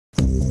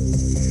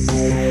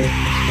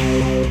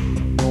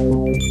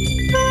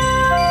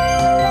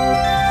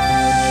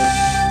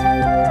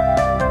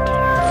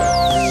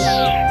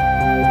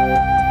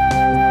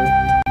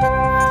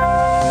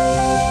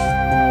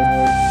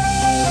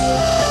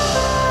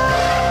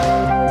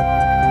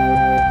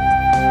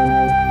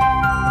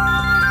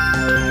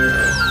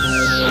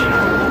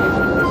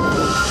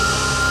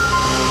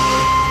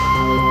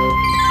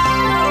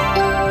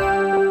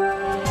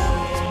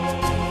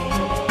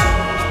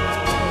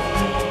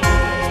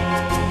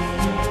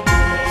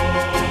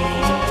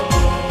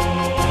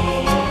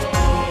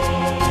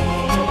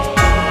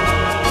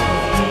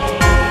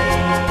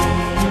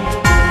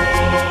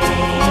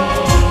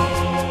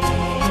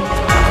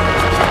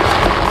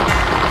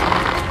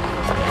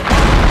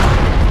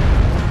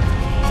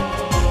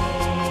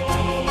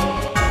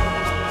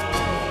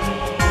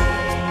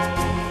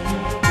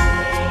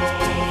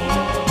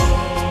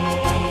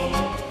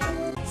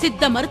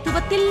சித்த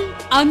மருத்துவத்தில்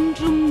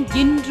அன்றும்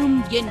இன்றும்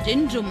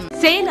என்றென்றும்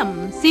சேலம்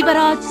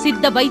சிவராஜ்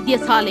சித்த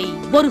வைத்தியசாலை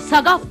ஒரு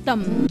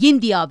சகாப்தம்.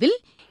 இந்தியாவில்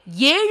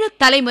 7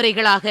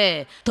 தலைமுறைகளாக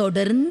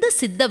தொடர்ந்து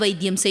சித்த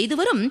வைத்தியம் செய்து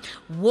வரும்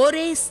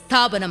ஒரே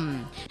ஸ்தாபனம்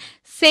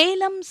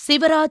சேலம்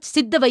சிவராஜ்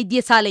சித்த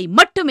வைத்தியசாலை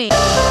மட்டுமே.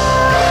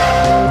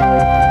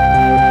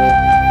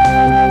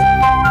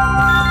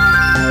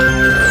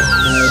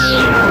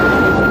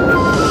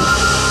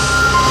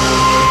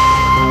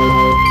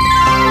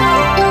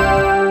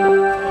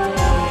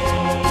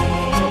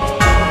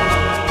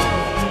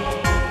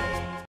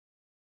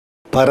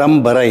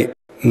 பரம்பரை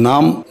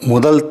நாம்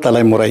முதல்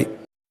தலைமுறை.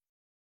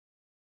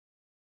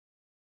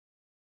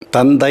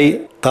 தந்தை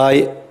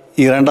தாய்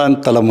 2ஆம்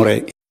தலைமுறை.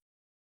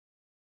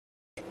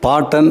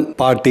 பாட்டன்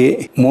பாட்டி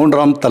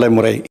 3ஆம்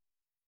தலைமுறை.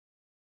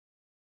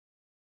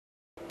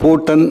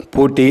 பூட்டன்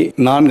பூட்டி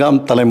 4ஆம்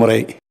தலைமுறை.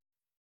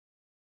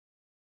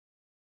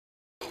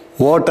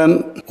 ஓட்டன்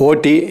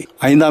ஓட்டி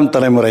 5ஆம்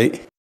தலைமுறை.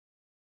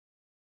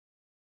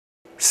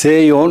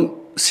 சேயோன்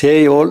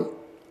சேயோல்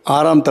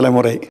 6ஆம்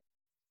தலைமுறை.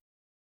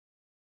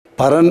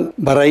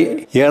 பரம்பரை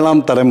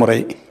 7ஆம் தலைமுறை.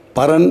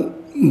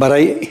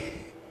 பரம்பரை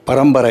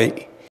பரம்பரை.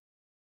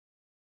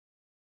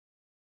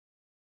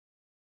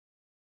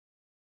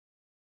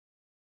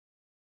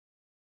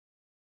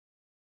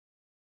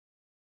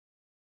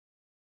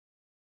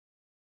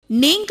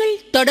 நீங்கள்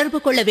தொடர்பு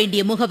கொள்ள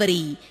வேண்டிய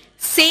முகவரி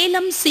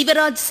சேலம்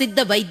சிவராஜ் சித்த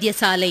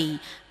வைத்தியசாலை,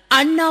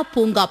 அண்ணா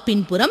பூங்கா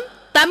பின்புறம்,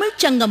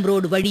 தமிழ்ச்சங்கம்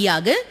ரோடு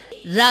வழியாக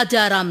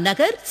ராஜாராம்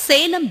நகர்,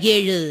 சேலம்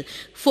 7.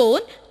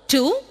 Phone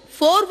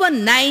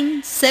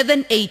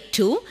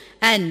 2419-782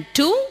 and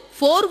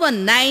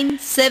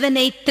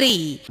 2419-783.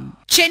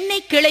 சென்னை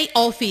கிளை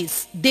ஆபீஸ்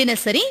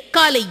தினசரி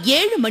காலை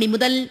 7 மணி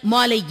முதல்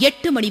மாலை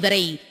 8 மணி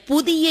வரை.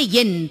 புதிய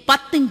எண்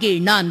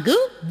 10/4,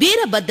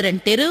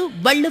 வீரபத்ரன் தெரு,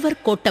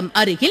 வள்ளுவர் கோட்டம்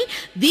அருகில்,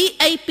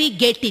 VIP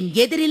கேட்டின்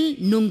எதிரில்,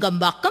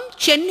 நுங்கம்பாக்கம்,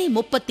 சென்னை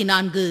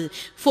 34.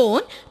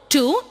 Phone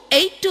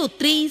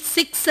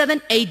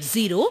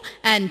 2823-6780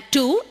 and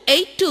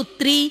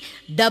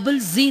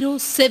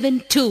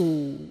 2823-0072.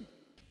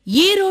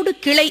 ஈரோடு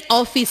கிளை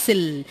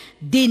ஆபீஸில்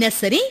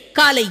தினசரி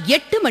காலை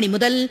 8 மணி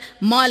முதல்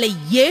மாலை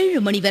 7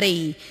 மணி வரை.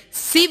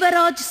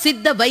 சிவராஜ்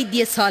சித்த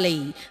வைத்தியசாலை,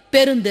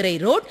 பெருந்துறை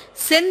ரோட்,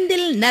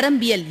 செந்தில்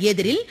நரம்பியல்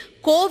எதிரில்,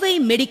 கோவை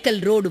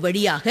மெடிக்கல் ரோடு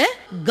வழியாக,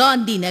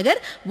 Gandhi Nagar,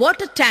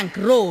 water tank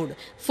road.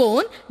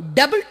 Phone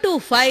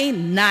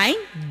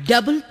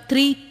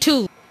 2259-332.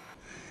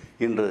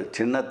 இன்று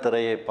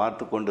சின்னத்திரையை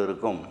பார்த்து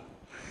கொண்டிருக்கும்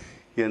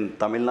என்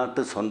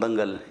தமிழ்நாட்டு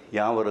சொந்தங்கள்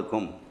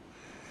யாவருக்கும்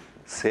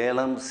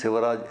சேலம்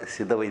சிவராஜ்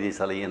சித்த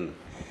வைத்தியசாலையின்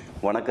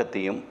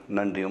வணக்கத்தையும்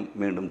நன்றியும்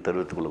மீண்டும்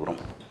தெரிவித்துக்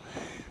கொள்கிறோம்.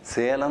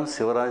 சேலம்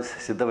சிவராஜ்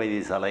சித்த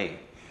வைத்தியசாலை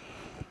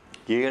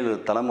 7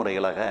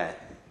 தலைமுறைகளாக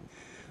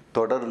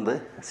தொடர்ந்து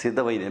சித்த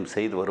வைத்தியம்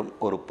செய்து வரும்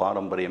ஒரு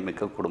பாரம்பரியம்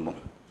மிக்க குடும்பம்.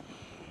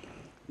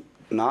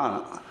 நான்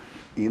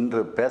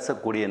இன்று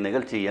பேசக்கூடிய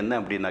நிகழ்ச்சி என்ன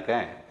அப்படின்னாக்க,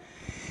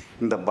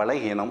 இந்த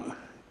பலகீனம்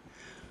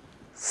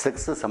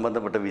செக்ஸ்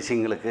சம்பந்தப்பட்ட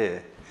விஷயங்களுக்கு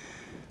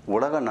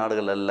உலக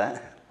நாடுகள் அல்ல,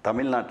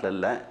 தமிழ்நாட்டில்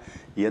இல்லை,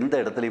 எந்த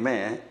இடத்துலையுமே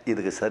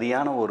இதுக்கு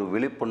சரியான ஒரு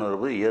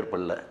விழிப்புணர்வு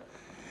ஏற்படலை.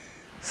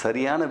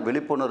 சரியான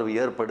விழிப்புணர்வு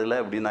ஏற்படலை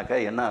அப்படின்னாக்கா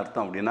என்ன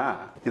அர்த்தம் அப்படின்னா,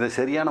 இதை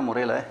சரியான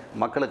முறையில்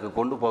மக்களுக்கு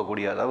கொண்டு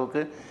போகக்கூடிய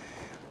அளவுக்கு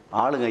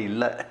ஆளுங்க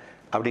இல்லை.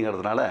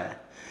 அப்படிங்கிறதுனால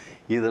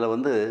இதில்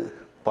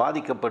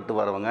பாதிக்கப்பட்டு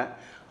வரவங்க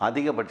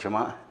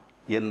அதிகபட்சமாக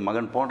என்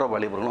மகன் போன்ற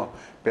வாலிபர்களும்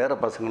பேர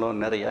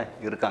பசங்களும் நிறைய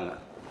இருக்காங்க.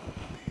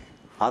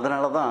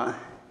 அதனால தான்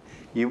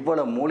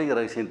இவ்வளவு மூலிகை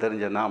ரகசியம்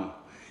தெரிஞ்ச நாம்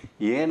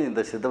ஏன்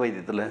இந்த சித்த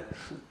வைத்தியத்தில்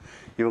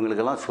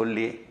இவங்களுக்கெல்லாம்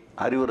சொல்லி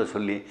அறிவுரை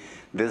சொல்லி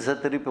திசை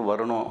திருப்பி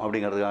வரணும்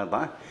அப்படிங்கிறதுக்காக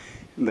தான்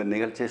இந்த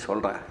நிகழ்ச்சியை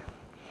சொல்கிறேன்.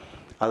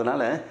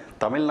 அதனால்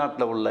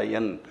தமிழ்நாட்டில் உள்ள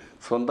என்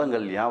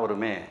சொந்தங்கள்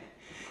யாவருமே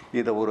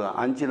இதை ஒரு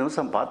 5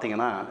 நிமிஷம்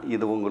பார்த்தீங்கன்னா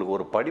இது உங்களுக்கு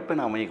ஒரு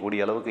படிப்பினை அமையக்கூடிய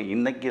அளவுக்கு,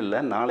 இன்றைக்கி இல்லை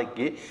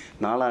நாளைக்கு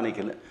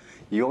நாளான்னைக்கு இல்லை,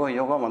 யோகம்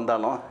யோகம்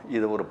வந்தாலும்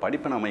இது ஒரு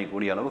படிப்பினை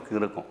அமையக்கூடிய அளவுக்கு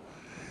இருக்கும்.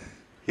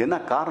 என்ன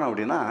காரணம்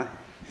அப்படின்னா,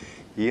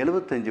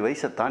 75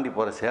 வயசை தாண்டி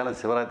போகிற சேலம்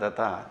சிவராஜ்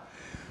தாத்தா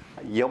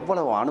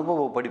எவ்வளவு அனுபவ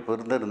படிப்பு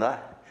இருந்திருந்தால்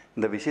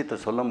இந்த விஷயத்தை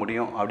சொல்ல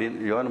முடியும் அப்படின்னு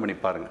யோசனை பண்ணி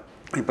பாருங்கள்.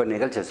 இப்போ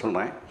நிகழ்ச்சியை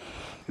சொல்கிறேன்.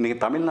 இன்றைக்கி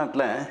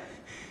தமிழ்நாட்டில்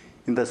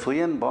இந்த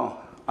சுய இன்பம்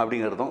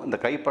அப்படிங்கிறதும் இந்த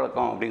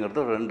கைப்பழக்கம்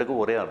அப்படிங்கிறதும்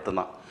ரெண்டுக்கும் ஒரே அர்த்தம்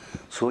தான்.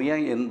 சுய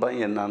இன்பம்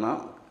என்னன்னா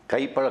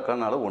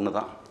கைப்பழக்கம்னால ஒன்று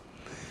தான்.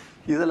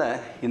 இதில்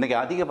இன்றைக்கி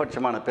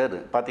அதிகபட்சமான பேர்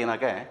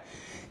பார்த்தீங்கன்னாக்க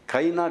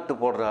கை நாட்டு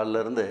போடுற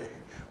ஆள்லேருந்து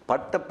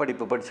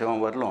பட்டப்படிப்பு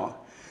படித்தவன் வரலும்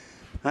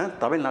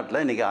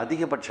தமிழ்நாட்டில் இன்றைக்கி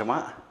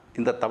அதிகபட்சமாக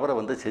இந்த தவறை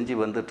செஞ்சு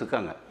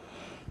வந்துட்டுருக்காங்க.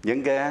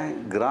 எங்கள்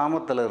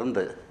கிராமத்தில்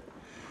இருந்து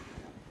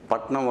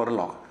பட்டணம்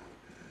வரலாம்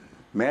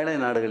மேலை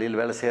நாடுகளில்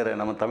வேலை செய்கிற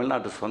நம்ம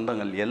தமிழ்நாட்டு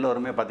சொந்தங்கள்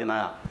எல்லோருமே பார்த்திங்கன்னா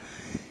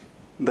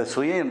இந்த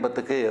சுய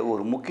இன்பத்துக்கு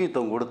ஒரு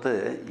முக்கியத்துவம் கொடுத்து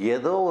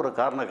ஏதோ ஒரு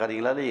காரண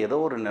காரியங்களால் ஏதோ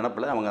ஒரு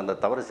நினப்பில் அவங்க அந்த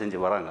தவறை செஞ்சு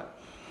வராங்க.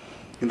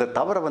 இந்த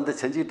தவறை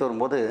செஞ்சுக்கிட்டு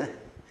வரும்போது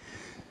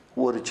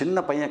ஒரு சின்ன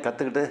பையன்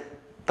கற்றுக்கிட்டு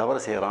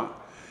தவறு செய்கிறான்.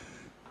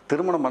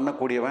 திருமணம்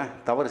பண்ணக்கூடியவன்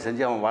தவறு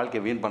செஞ்சு அவன்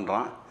வாழ்க்கையை வீண்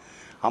பண்ணுறான்.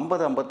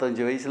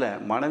 50-55 வயசில்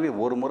மனைவி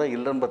ஒரு முறை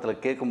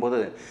இல்லன்பத்தில் கேட்கும்போது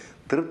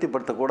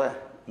திருப்திப்படுத்தக்கூட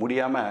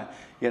முடியாமல்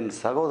என்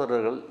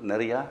சகோதரர்கள்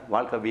நிறையா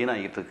வாழ்க்கை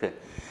வீணாகிட்டு இருக்கு.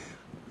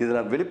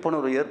 இதில்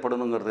விழிப்புணர்வு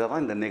ஏற்படணுங்கிறதுக்காக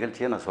தான் இந்த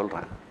நிகழ்ச்சியை நான்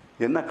சொல்கிறேன்.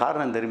 என்ன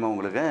காரணம் தெரியுமா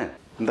உங்களுக்கு?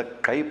 இந்த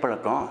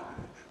கைப்பழக்கம்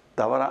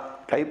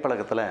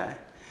கைப்பழக்கத்தில்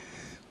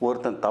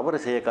ஒருத்தன் தவறு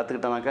செய்ய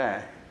கற்றுக்கிட்டானாக்க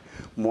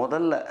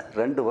முதல்ல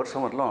 2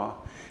 வருஷம் வரலும்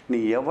நீ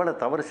எவ்வளோ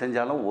தவறு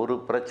செஞ்சாலும் ஒரு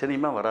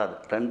பிரச்சனையுமே வராது.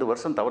 2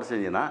 வருஷம் தவறு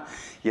செஞ்சினா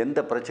எந்த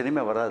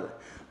பிரச்சனையுமே வராது.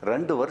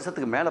 2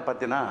 வருஷத்துக்கு மேலே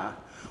பார்த்தீங்கன்னா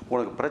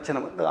உனக்கு பிரச்சனை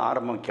வந்து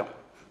ஆரம்பிக்கும்.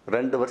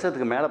 2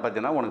 வருஷத்துக்கு மேலே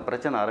பார்த்தீங்கன்னா உனக்கு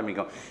பிரச்சனை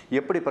ஆரம்பிக்கும்.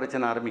 எப்படி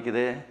பிரச்சனை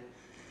ஆரம்பிக்குது?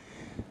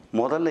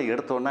 முதல்ல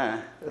எடுத்தோடனே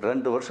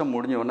 2 வருஷம்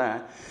முடிஞ்சோடனே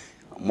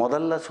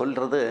முதல்ல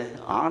சொல்கிறது,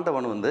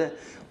 ஆண்டவன் வந்து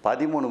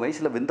 13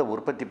 வயசில் விந்த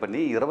உற்பத்தி பண்ணி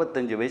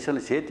 25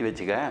 வயசில் சேர்த்து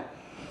வச்சுக்க,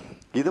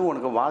 இது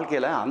உனக்கு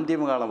வாழ்க்கையில்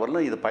அந்திம காலம்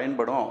வரலும் இது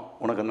பயன்படும்.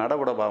 உனக்கு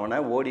நடவுட பாவனை,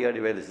 ஓடி ஆடி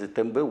வேலை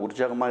தெம்பு,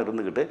 உற்சாகமாக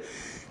இருந்துக்கிட்டு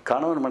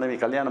கணவன் மனைவி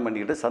கல்யாணம்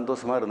பண்ணிக்கிட்டு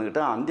சந்தோஷமாக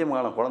இருந்துக்கிட்டு அந்திம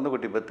காலம் குழந்தை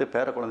குட்டி பெற்று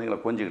பேர குழந்தைங்களை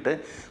கொஞ்சிக்கிட்டு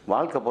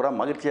வாழ்க்கை பூரா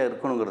மகிழ்ச்சியாக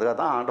இருக்கணுங்கிறதுக்காக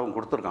தான் ஆண்டவன்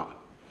கொடுத்துருக்கான்.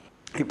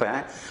 இப்போ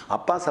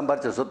அப்பா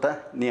சம்பாரித்த சொத்தை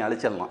நீ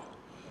அழிச்சிடலாம்.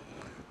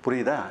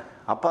 புரியுதா?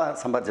 அப்பா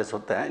சம்பாரித்த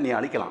சொத்தை நீ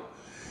அழிக்கலாம்.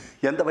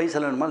 எந்த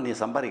வயசில் வேணுமாலும் நீ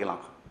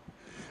சம்பாதிக்கலாம்.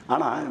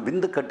 ஆனால்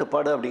விந்து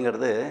கட்டுப்பாடு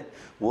அப்படிங்கிறது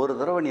ஒரு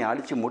தடவை நீ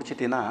அழித்து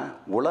முடிச்சிட்டின்னா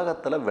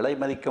உலகத்தில் விலை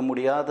மதிக்க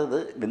முடியாதது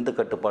விந்து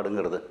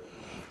கட்டுப்பாடுங்கிறது.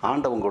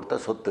 ஆண்டவன் கொடுத்த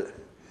சொத்து.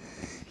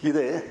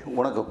 இது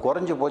உனக்கு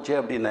குறைஞ்சி போச்சு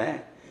அப்படின்னு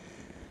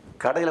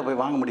கடையில்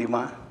போய் வாங்க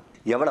முடியுமா?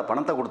 எவ்வளோ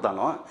பணத்தை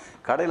கொடுத்தாலும்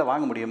கடையில்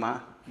வாங்க முடியுமா?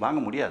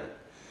 வாங்க முடியாது.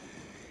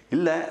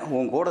 இல்லை,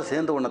 உன் கூட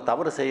சேர்ந்து உன்னை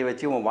தவறு செய்ய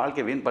வச்சு உன்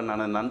வாழ்க்கை வீண்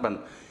பண்ணான நண்பன்,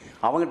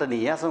 அவங்ககிட்ட நீ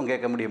ஏசம்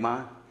கேட்க முடியுமா?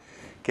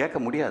 கேட்க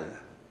முடியாது.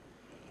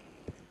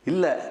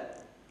 இல்லை,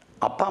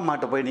 அப்பா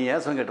அம்மாட்ட போய் நீ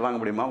ஏசம் கேட்டு வாங்க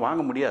முடியுமா?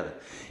 வாங்க முடியாது.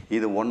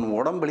 இது உன்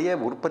உடம்புலையே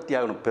உற்பத்தி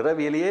ஆகணும்.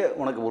 பிறவியிலேயே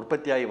உனக்கு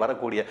உற்பத்தியாகி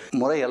வரக்கூடிய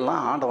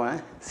முறையெல்லாம் ஆண்டவன்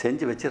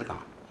செஞ்சு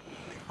வச்சுருக்கான்.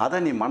 அதை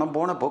நீ மனம்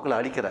போன போக்கில்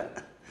அடிக்கிற.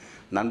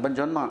 நண்பன்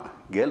சொன்னான்,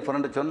 கேர்ள்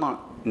ஃப்ரெண்டு சொன்னான்,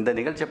 இந்த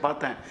நிகழ்ச்சியை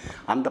பார்த்தேன்,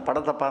 அந்த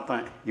படத்தை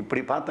பார்த்தேன்,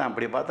 இப்படி பார்த்தேன்,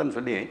 அப்படி பார்த்தேன்னு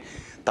சொல்லி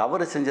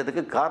தவறு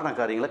செஞ்சதுக்கு காரண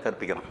காரியங்களை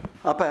கற்பிக்கிறான்.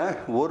 அப்போ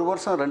 1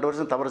 வருஷம் 2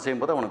 வருஷம் தவறு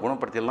செய்யும்போது அவனை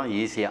குணப்படுத்திடலாம்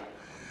ஈஸியாக.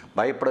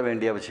 பயப்பட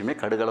வேண்டிய அவசியமே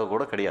கடுகளவு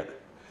கூட கிடையாது.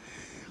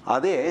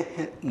 அதே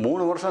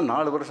 3 வருஷம்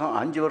 4 வருஷம்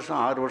 5 வருஷம்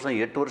 6 வருஷம்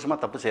 8 வருஷமாக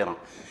தப்பு செய்கிறான்.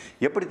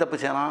 எப்படி தப்பு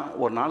செய்கிறான்?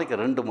 ஒரு நாளைக்கு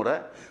 2 முறை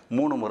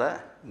 3 முறை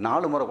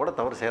 4 முறை கூட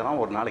தவறு செய்கிறான்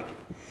ஒரு நாளைக்கு.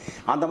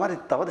 அந்த மாதிரி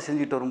தவறு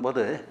செஞ்சுட்டு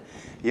வரும்போது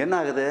என்ன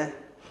ஆகுது?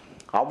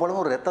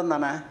 அவ்வளவும் ரத்தம்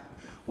தானே.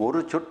 ஒரு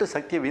சொட்டு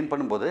சக்தியை வீண்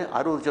பண்ணும்போது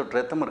 60 சொட்டு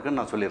ரத்தம்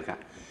இருக்குதுன்னு நான்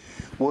சொல்லியிருக்கேன்.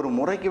 ஒரு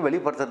முறைக்கு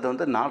வெளிப்படுத்துறது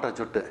வந்து 4.5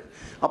 சொட்டு.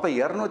 அப்போ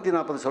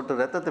 240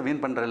 சொட்டு ரத்தத்தை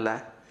வீண் பண்ணுறல்ல.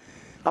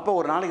 அப்போ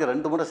ஒரு நாளைக்கு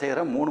 2 முறை செய்கிற,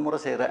 3 முறை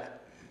செய்கிற.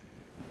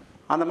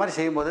 அந்த மாதிரி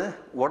செய்யும்போது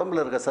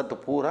உடம்புல இருக்க சத்து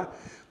பூரா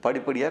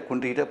படிப்படியாக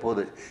குன்றிக்கிட்டே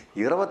போகுது.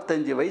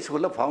 25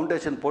 வயசுக்குள்ளே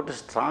ஃபவுண்டேஷன் போட்டு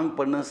ஸ்ட்ராங்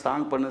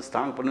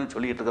பண்ணுன்னு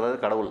சொல்லிகிட்டு இருக்கிறது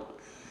கடவுள்.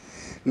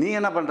 நீ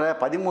என்ன பண்ணுற?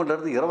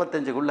 13லேருந்து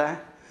 25க்குள்ளே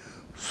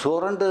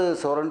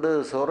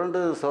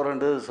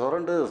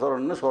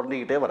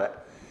சுரண்டிக்கிட்டே வர.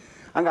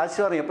 அங்கே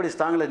அசிவாரம் எப்படி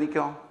ஸ்ட்ராங்கில்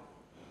நிற்கும்?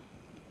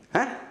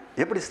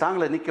 எப்படி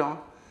ஸ்ட்ராங்கில் நிற்கும்?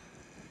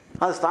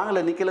 அது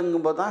ஸ்ட்ராங்கில்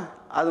நிற்கலங்கும்போது தான்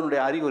அதனுடைய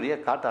அறிகுறியை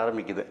காட்ட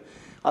ஆரம்பிக்குது.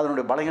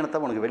 அதனுடைய பலகீனத்தை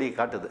உனக்கு வெளியே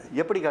காட்டுது.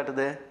 எப்படி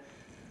காட்டுது?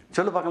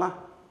 சொல்லு பார்க்கலாம்.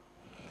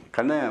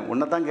 கண்ணு,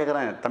 உன்னை தான்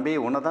கேட்குறேன். தம்பி,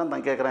 உன்னை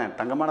தான் கேட்குறேன்.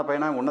 தங்கமான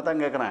பையனா, உன்னை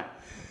தான் கேட்குறேன்.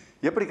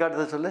 எப்படி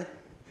காட்டுது சொல்லு?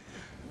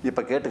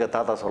 இப்போ கேட்டுக்க,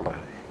 தாத்தா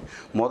சொல்கிறேன்.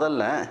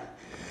 முதல்ல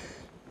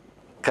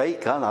கை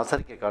கால்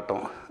அசரிக்க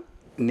காட்டும்,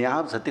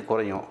 ஞாபக சக்தி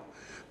குறையும்,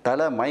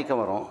 தலை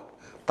மயக்கம் வரும்,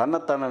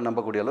 தன்னைத்தானே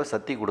நம்பக்கூடிய அளவு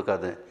சக்தி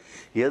கொடுக்காது,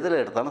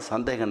 எதில் எடுத்தாலும்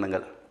சந்தேக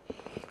எண்ணங்கள்.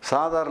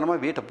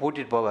 சாதாரணமாக வீட்டை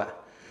பூட்டிகிட்டு போவேன்,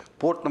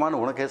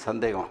 பூட்டினமான்னு உனக்கே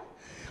சந்தேகம்.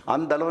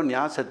 அந்த அளவு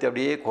ஞாபக சக்தி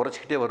அப்படியே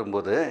குறைச்சிக்கிட்டே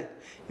வரும்போது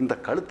இந்த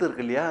கழுத்து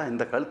இருக்கு இல்லையா,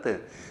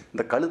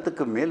 இந்த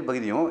கழுத்துக்கு மேல்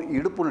பகுதியும்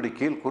இடுப்புனுடைய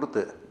கீழ்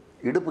குறுத்து,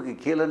 இடுப்புக்கு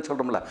கீழேன்னு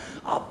சொல்கிறோம்ல,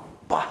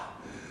 அப்பா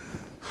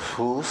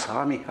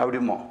சாமி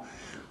அப்படிமோ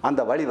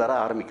அந்த வலி வர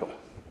ஆரம்பிக்கும்.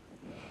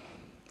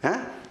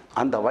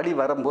 அந்த வலி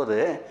வரும்போது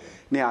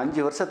நீ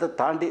 5 வருஷத்தை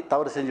தாண்டி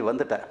தவறு செஞ்சு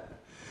வந்துட்ட.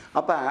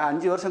 அப்போ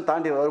 5 வருஷம்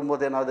தாண்டி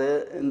வரும்போது என்னது,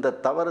 இந்த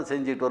தவறு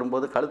செஞ்சுட்டு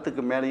வரும்போது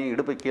கழுத்துக்கு மேலேயும்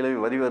இடுப்பு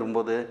கீழேயும் வலி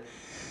வரும்போது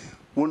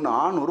உன்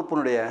ஆண்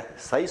உறுப்பினுடைய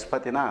சைஸ்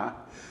பார்த்தீங்கன்னா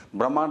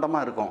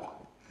பிரம்மாண்டமாக இருக்கும்.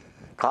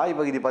 காய்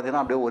பகுதி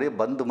பார்த்தீங்கன்னா அப்படியே ஒரே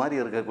பந்து மாதிரி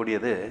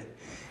இருக்கக்கூடியது.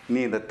 நீ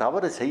இந்த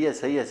தவறு செய்ய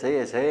செய்ய செய்ய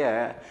செய்ய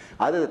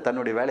அது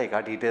தன்னுடைய வேலையை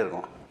காட்டிக்கிட்டே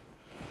இருக்கும்.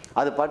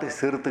 அது பாட்டுக்கு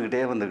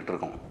சிறுத்துக்கிட்டே வந்துக்கிட்டு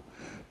இருக்கும்.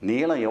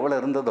 நீளம் எவ்வளோ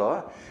இருந்ததோ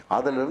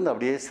அதிலிருந்து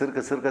அப்படியே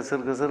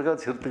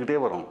சிறுத்துக்கிட்டே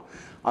வரும்.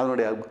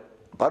 அதனுடைய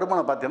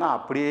பருமனை பார்த்தீங்கன்னா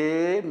அப்படியே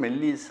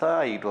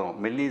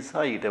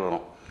மெல்லிஸாக ஆகிட்டே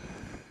வரும்.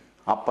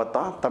 அப்போ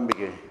தான்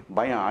தம்பிக்கு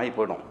பயம் ஆகி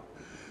போயிடும்.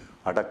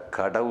 அட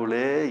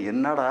கடவுளே,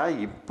 என்னடா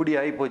இப்படி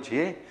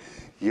ஆகிப்போச்சு,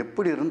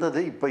 எப்படி இருந்தது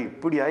இப்போ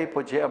இப்படி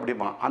ஆகிப்போச்சு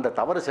அப்படிமா. அந்த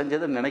தவறு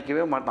செஞ்சதை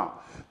நினைக்கவே மாட்டான்,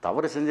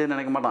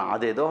 நினைக்க மாட்டான்.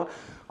 அது ஏதோ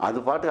அது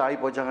பாட்டு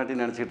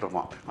ஆகிப்போச்சாங்காட்டி நினச்சிக்கிட்டு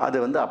இருப்பான். அது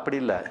அப்படி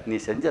இல்லை, நீ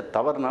செஞ்ச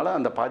தவறுனால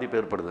அந்த பாதிப்பு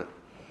ஏற்படுது.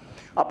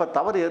 அப்போ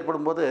தவறு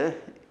ஏற்படும் போது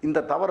இந்த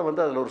தவறை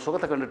அதில் ஒரு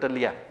சுகத்தை கண்டுட்ட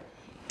இல்லையா.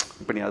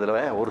 இப்போ நீ அதில்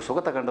ஒரு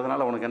சுகத்தை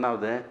கண்டதுனால உனக்கு என்ன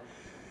ஆகுது?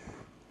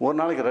 ஒரு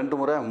நாளைக்கு 2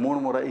 முறை 3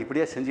 முறை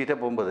இப்படியே செஞ்சுக்கிட்டே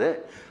போகும்போது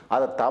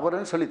அதை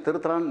தவறுன்னு சொல்லி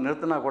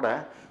நிறுத்தினா கூட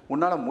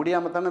உன்னால்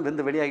முடியாமல் தானே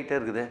விந்து வெளியாகிட்டே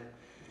இருக்குது.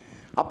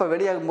 அப்போ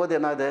வெளியாகும்போது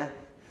என்னாகுது?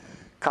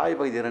 காய்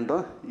பகுதி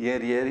ரெண்டும்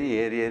ஏறி ஏறி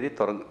ஏறி ஏறி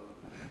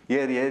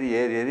ஏறி ஏறி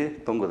ஏறி ஏறி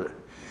தொங்குது.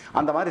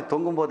 அந்த மாதிரி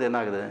தொங்கும்போது என்ன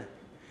ஆகுது,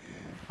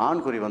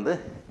 ஆண்குறி வந்து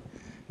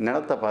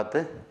நிலத்தை பார்த்து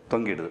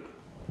தொங்கிடுது.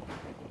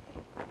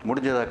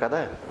 முடிஞ்சதா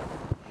கதை?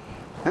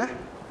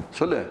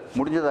 சொல்லு,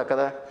 முடிஞ்சதா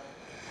கதை?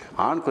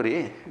 ஆண்குறி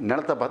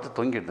நிலத்தை பார்த்து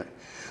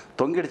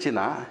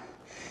தொங்கிடுச்சுன்னா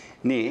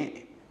நீ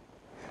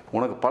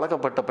உனக்கு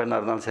பழக்கப்பட்ட பெண்ணாக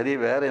இருந்தாலும் சரி,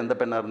 வேறு எந்த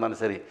பெண்ணாக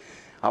இருந்தாலும் சரி,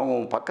 அவங்க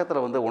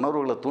பக்கத்தில் வந்து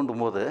உணர்வுகளை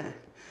தூண்டும்போது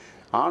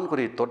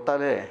ஆண்குறி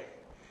தொட்டாலே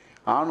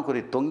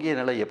ஆண்குறி தொங்கிய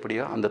நிலை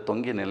எப்படியோ அந்த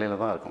தொங்கிய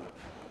நிலையில் தான் இருக்கும்.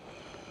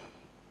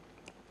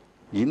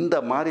 இந்த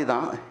மாதிரி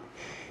தான்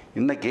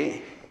இன்றைக்கி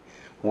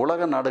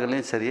உலக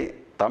நாடுகள்லேயும் சரி,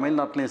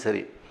 தமிழ்நாட்டிலையும்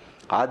சரி,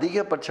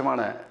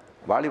 அதிகபட்சமான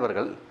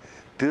வாலிபர்கள்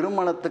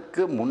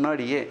திருமணத்துக்கு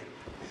முன்னாடியே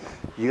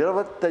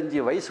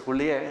 25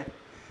 வயசுக்குள்ளேயே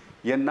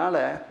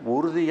என்னால்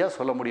உறுதியாக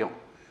சொல்ல முடியும்.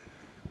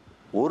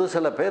 ஒரு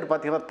சில பேர்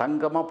பார்த்திங்கன்னா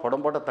தங்கமாக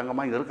புடம்போட்ட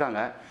தங்கமாக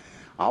இருக்காங்க.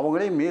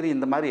 அவங்களையும் மீறி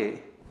இந்த மாதிரி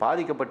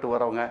பாதிக்கப்பட்டு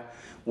வரவங்க,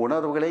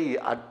 உணர்வுகளை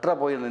அற்ற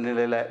போய்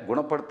நிலையில்,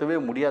 குணப்படுத்தவே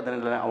முடியாத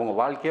நிலையில் அவங்க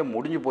வாழ்க்கையே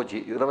முடிஞ்சு போச்சு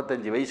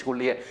 25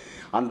 வயசுக்குள்ளேயே.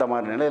 அந்த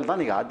மாதிரி நிலையில் தான்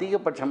இன்றைக்கி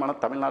அதிகபட்சமான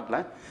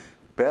தமிழ்நாட்டில்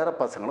பேர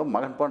பசங்களும்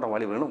மகன் போன்ற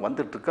வாலிபர்களும்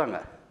வந்துட்டுருக்காங்க.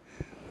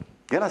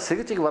 ஏன்னா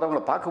சிகிச்சைக்கு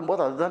வரவங்களை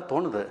பார்க்கும்போது அதுதான்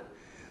தோணுது.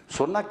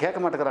 சொன்னால் கேட்க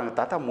மாட்டேங்கிறாங்க.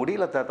 தாத்தா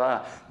முடியல தாத்தா,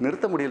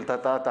 நிறுத்த முடியல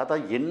தாத்தா, தாத்தா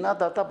என்ன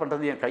தாத்தா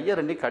பண்ணுறது, என் கையை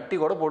ரெண்டி கட்டி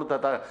கூட போடு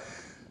தாத்தா,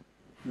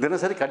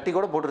 தினசரி கட்டி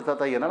கூட போட்டுரு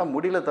தாத்தா, என்னால்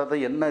முடியல தாத்தா,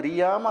 என்ன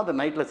அறியாமல் அந்த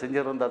நைட்டில்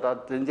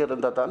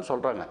செஞ்சிடறேன் தாத்தான்னு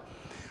சொல்கிறாங்க.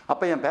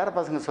 அப்போ என் பேர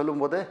பசங்க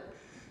சொல்லும்போது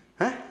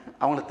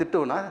அவங்கள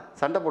திட்டுவேனா,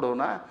 சண்டை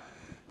போடுவேனா?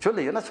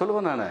 சொல்லு, என்ன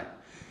சொல்லுவேன் நான்?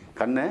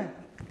 கண்ணு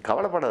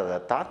கவலைப்படாத,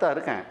 தாத்தா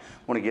இருக்கேன்,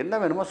 உனக்கு என்ன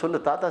வேணுமோ சொல்லு,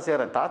 தாத்தா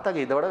செய்கிறேன்.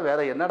 தாத்தாக்கு இதோட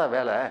வேறு என்னடா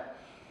வேலை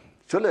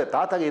சொல்லு,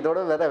 தாத்தாக்கு இதோட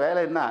வேறு வேலை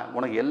என்ன,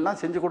 உனக்கு எல்லாம்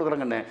செஞ்சு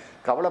கொடுக்குறேங்கண்ணே,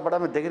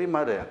 கவலைப்படாமல்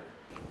தைரியமாக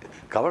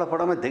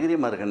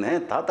இருக்குன்னு.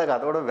 தாத்தாக்கு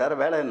அதோட வேறு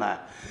வேலை என்ன?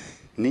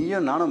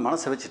 நீயும் நானும்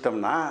மனசை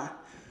வச்சிட்டோம்னா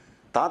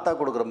தாத்தா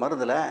கொடுக்குற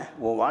மருந்தில்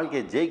உன்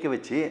வாழ்க்கையை ஜெயிக்க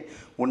வச்சு,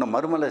 உன்னை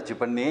மறுமலர்ச்சி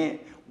பண்ணி,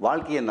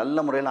 வாழ்க்கையை நல்ல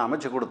முறையில்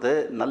அமைச்சு கொடுத்து,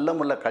 நல்ல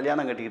முறையில்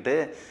கல்யாணம் கட்டிக்கிட்டு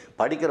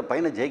படிக்கிற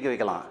பையனை ஜெயிக்க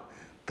வைக்கலாம்.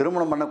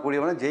 திருமணம்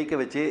பண்ணக்கூடியவனை ஜெயிக்க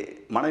வச்சு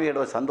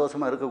மனைவியோட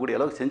சந்தோஷமாக இருக்கக்கூடிய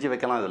அளவுக்கு செஞ்சு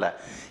வைக்கலாம் இதில்.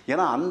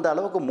 ஏன்னா அந்த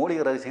அளவுக்கு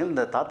மூலிகை ரகசியங்கள்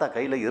இந்த தாத்தா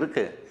கையில்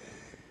இருக்குது.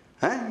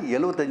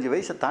 75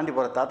 வயசை தாண்டி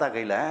போகிற தாத்தா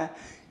கையில்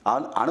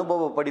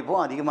அனுபவ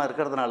படிப்பும் அதிகமாக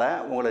இருக்கிறதுனால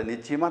உங்களை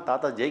நிச்சயமாக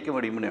தாத்தா ஜெயிக்க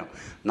முடியும்.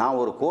 நான்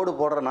ஒரு கோடு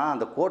போடுறேன்னா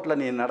அந்த கோட்டில்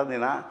நீ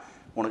நடந்தீன்னா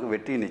உனக்கு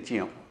வெற்றி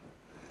நிச்சயம்.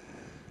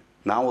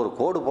 நான் ஒரு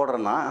கோடு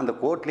போடுறேன்னா அந்த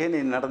கோட்லேயே நீ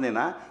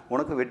நடந்தீன்னா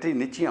உனக்கு வெற்றி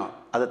நிச்சயம்.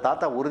 அதை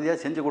தாத்தா உறுதியாக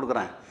செஞ்சு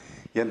கொடுக்குறேன்.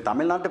 என்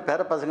தமிழ்நாட்டு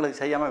பேர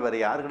பசங்களுக்கு செய்யாமல் வேறு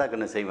யாருக்கிடா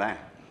கண்ணு செய்வேன்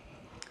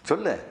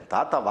சொல்லு?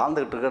 தாத்தா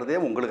வாழ்ந்துக்கிட்டு இருக்கிறதே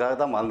உங்களுக்காக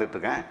தான்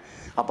வாழ்ந்துட்டுருக்கேன்.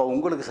 அப்போ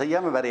உங்களுக்கு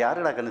செய்யாமல் வேறு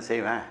யாருக்கிடா கண்ணு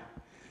செய்வேன்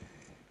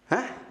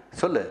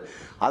சொல்லு?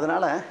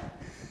 அதனால்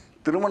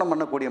திருமணம்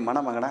பண்ணக்கூடிய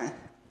மணமகனை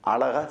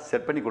அழகாக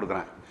செட் பண்ணி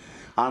கொடுக்குறேன்.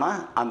 ஆனால்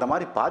அந்த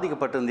மாதிரி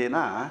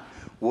பாதிக்கப்பட்டிருந்தீங்கன்னா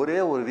ஒரே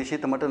ஒரு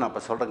விஷயத்தை மட்டும் நான்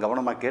இப்போ சொல்கிறேன்,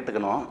 கவனமாக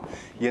கேட்டுக்கணும்.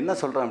 என்ன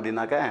சொல்கிறேன்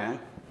அப்படின்னாக்க,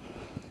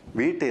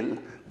 வீட்டில்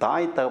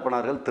தாய்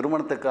தகப்பனார்கள்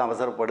திருமணத்துக்கு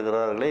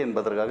அவசரப்படுகிறார்களே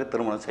என்பதற்காக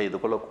திருமணம் செய்து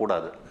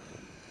கொள்ளக்கூடாது.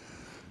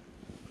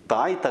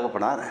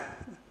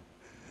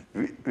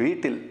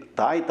 வீட்டில்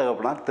தாய்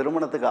தகப்பனார்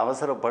திருமணத்துக்கு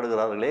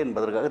அவசரப்படுகிறார்களே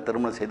என்பதற்காக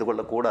திருமணம் செய்து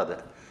கொள்ளக்கூடாது.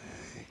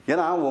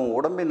 ஏன்னா உன்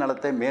உடம்பின்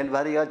நலத்தை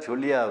மேல்வாரியாக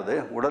சொல்லியாவது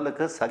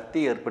உடலுக்கு சக்தி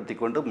ஏற்படுத்தி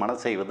கொண்டு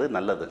மனம் செய்வது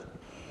நல்லது.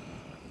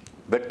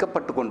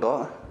 வெட்கப்பட்டு கொண்டோ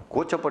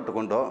கூச்சப்பட்டு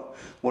கொண்டோ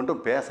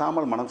ஒன்றும்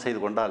பேசாமல் மனம்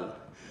செய்து கொண்டால்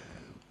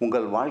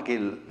உங்கள்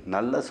வாழ்க்கையில்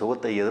நல்ல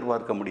சுகத்தை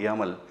எதிர்பார்க்க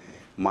முடியாமல்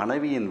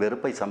மனைவியின்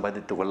வெறுப்பை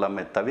சம்பாதித்து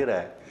கொள்ளாமே தவிர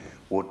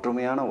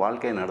ஒற்றுமையான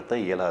வாழ்க்கை நடத்த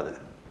இயலாது.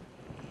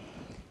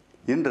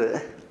 இன்று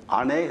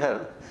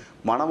அநேகர்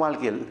மன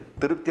வாழ்க்கையில்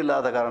திருப்தி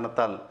இல்லாத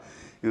காரணத்தால்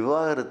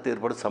விவாகரத்து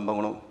ஏற்படும்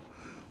சம்பவங்களும்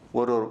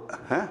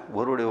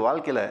ஒருவருடைய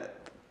வாழ்க்கையில்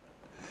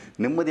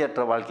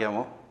நிம்மதியற்ற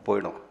வாழ்க்கையாகவும்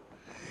போயிடும்.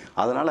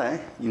 அதனால்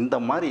இந்த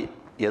மாதிரி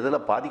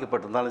எதில்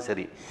பாதிக்கப்பட்டிருந்தாலும்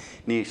சரி,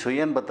 நீ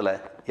சுயன்பத்தில்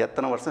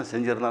எத்தனை வருஷம்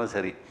செஞ்சுருந்தாலும்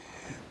சரி,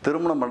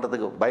 திருமணம்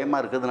பண்ணுறதுக்கு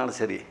பயமாக இருக்கிறதுனாலும்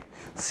சரி,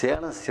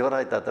 சேலம்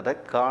சிவராஜ் தாத்தாட்ட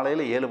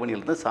காலையில் 7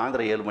 மணிலேருந்து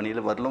சாயந்தரம் 7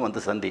 மணியில் வரலும்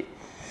வந்து சந்தி.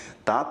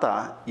 தாத்தா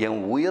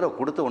என் உயிரை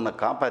கொடுத்து உன்னை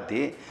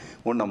காப்பாற்றி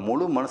உன்னை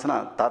முழு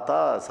மனுஷனாக, தாத்தா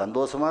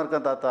சந்தோஷமாக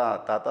இருக்கேன் தாத்தா,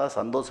 தாத்தா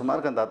சந்தோஷமாக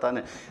இருக்கேன்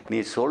தாத்தான்னு நீ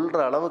சொல்கிற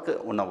அளவுக்கு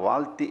உன்னை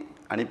வாழ்த்தி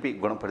அனுப்பி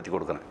குணப்படுத்தி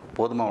கொடுக்குறேன்.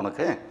 போதுமா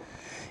உனக்கு?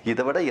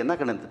 இதை விட என்ன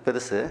கண்ணு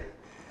பெருசு?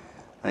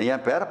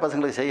 என் பேர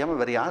பசங்களுக்கு செய்யாமல்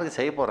வேறு யாருக்கு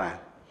செய்ய போகிறேன்?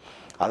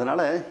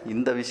 அதனால்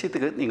இந்த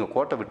விஷயத்துக்கு நீங்கள்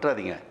கோட்டை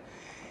விட்டுறாதீங்க.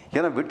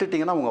 ஏன்னா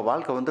விட்டுட்டிங்கன்னா உங்கள்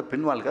வாழ்க்கை வந்து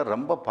பின் வாழ்க்கை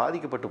ரொம்ப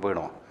பாதிக்கப்பட்டு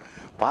போயிடும்.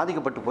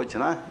 பாதிக்கப்பட்டு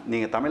போச்சுன்னா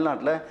நீங்கள்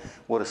தமிழ்நாட்டில்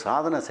ஒரு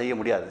சாதனை செய்ய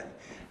முடியாது.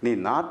 நீ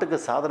நாட்டுக்கு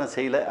சாதனை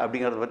செய்யலை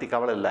அப்படிங்கிறத பற்றி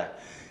கவலை இல்லை.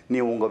 நீ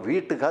உங்கள்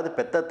வீட்டுக்காவது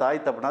பெத்த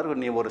தாய்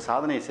தப்பினாருக்கு நீ ஒரு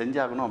சாதனையை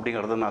செஞ்சாகணும்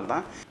அப்படிங்கிறதுனால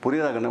தான்.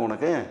 புரியுதா கண்ணு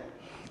உனக்கு?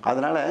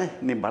 அதனால்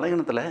நீ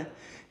பலகீனத்தில்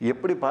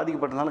எப்படி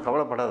பாதிக்கப்பட்டிருந்தாலும்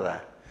கவலைப்படாத.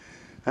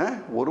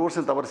 1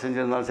 வருஷம் தவறு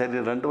செஞ்சுருந்தாலும்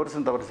சரி, 2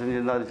 வருஷம் தவறு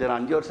செஞ்சுருந்தாலும் சரி,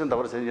 5 வருஷம்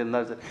தவறு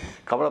செஞ்சுருந்தாலும் சரி,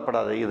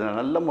 கவலைப்படாத. இதை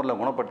நல்ல முறையில்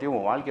குணப்படுத்தி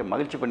உன் வாழ்க்கையை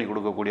மகிழ்ச்சி பண்ணி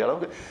கொடுக்கக்கூடிய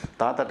அளவுக்கு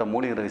தாத்தாட்ட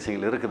மூலிகை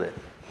ரகசியங்கள் இருக்குது.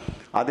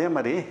 அதே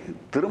மாதிரி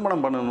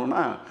திருமணம்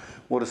பண்ணணுன்னா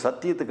ஒரு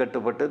சத்தியத்துக்கு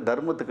கட்டுப்பட்டு,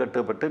 தர்மத்துக்கு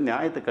கட்டுப்பட்டு,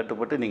 நியாயத்துக்கு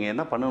கட்டுப்பட்டு நீங்கள்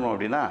என்ன பண்ணணும்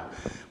அப்படின்னா,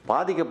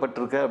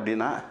 பாதிக்கப்பட்டிருக்க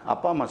அப்படின்னா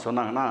அப்பா அம்மா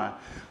சொன்னாங்கன்னா,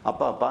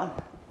 அப்பா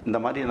இந்த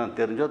மாதிரி நான்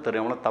தெரிஞ்சோ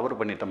தெரியாமலோ தவறு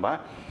பண்ணிட்டேன்பா,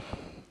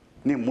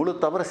 நீ முழு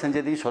தவறு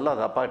செஞ்சதையும் சொல்லாத.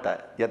 அப்பாட்ட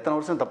எத்தனை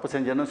வருஷம் தப்பு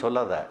செஞ்சேன்னு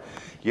சொல்லாத.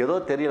 ஏதோ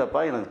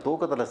தெரியலப்பா, எனக்கு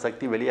தூக்கத்தில்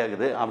சக்தி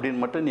வெளியாகுது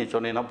அப்படின்னு மட்டும் நீ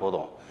சொன்னீங்கன்னா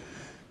போதும்.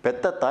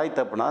 பெத்த தாய்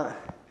தப்புனா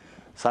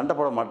சண்டை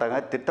போட மாட்டாங்க,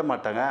 திட்ட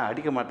மாட்டாங்க,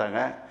 அடிக்க மாட்டாங்க,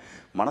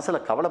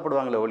 மனசில்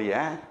கவலைப்படுவாங்களே ஒழிய,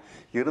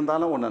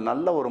 இருந்தாலும் உன்னை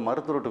நல்ல ஒரு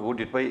மருத்துவர்கிட்ட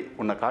கூட்டிகிட்டு போய்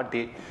உன்னை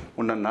காட்டி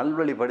உன்னை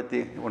நல்வழிப்படுத்தி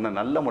உன்னை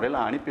நல்ல முறையில்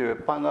அனுப்பி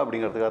வைப்பாங்க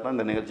அப்படிங்கிறதுக்காக தான்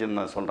இந்த நிகழ்ச்சின்னு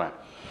நான் சொல்கிறேன்.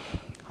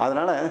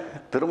 அதனால்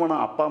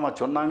திருமணம் அப்பா அம்மா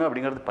சொன்னாங்க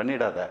அப்படிங்கிறது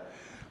பண்ணிடாத.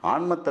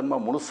 ஆன்மத்தன்மை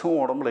முழுசும்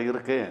உடம்புல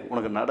இருக்குது,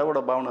 உனக்கு நடவட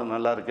பாவனை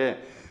நல்லா இருக்குது,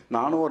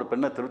 நானும் ஒரு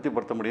பெண்ணை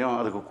திருப்திப்படுத்த முடியும்,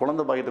 அதுக்கு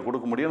குழந்தை பாக்கியத்தை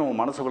கொடுக்க முடியும்,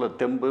 உன் மனசுக்குள்ள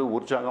தெம்பு,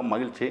 உற்சாகம்,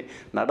 மகிழ்ச்சி,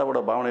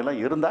 நடவட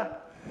பாவனையெல்லாம் இருந்தால்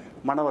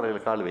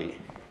மனவரையில் கால் வை.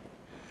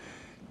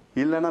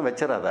 இல்லைன்னா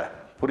வச்சிடாத.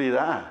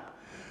 புரியுதா?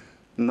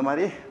 இந்த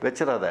மாதிரி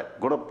வச்சிடாத.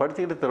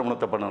 குணப்படுத்திக்கிட்டு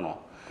திருமணத்தை பண்ணணும்.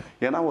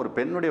 ஏன்னா ஒரு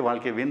பெண்ணுடைய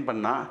வாழ்க்கையை வீண்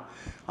பண்ணால்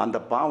அந்த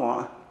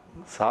பாவம்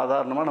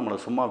சாதாரணமாக நம்மளை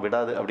சும்மா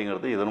விடாது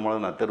அப்படிங்கிறது இதன்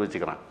மூலம் நான்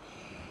தெரிவிச்சுக்கிறேன்.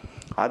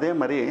 அதே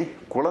மாதிரி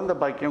குழந்தை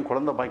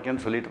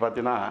பாக்கியம்னு சொல்லிட்டு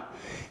பார்த்தீங்கன்னா,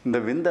 இந்த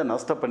விந்தை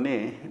நஷ்டம் பண்ணி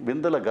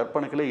விந்தில்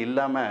கர்ப்பணுக்களே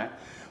இல்லாமல்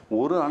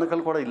ஒரு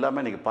அணுக்கள் கூட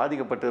இல்லாமல் இன்றைக்கி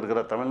பாதிக்கப்பட்டு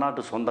இருக்கிற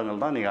தமிழ்நாட்டு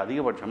சொந்தங்கள் தான் நீங்கள்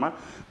அதிகபட்சமாக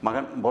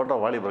மகன் போன்ற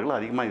வாலிபர்கள்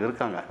அதிகமாக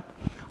இருக்காங்க.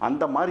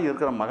 அந்த மாதிரி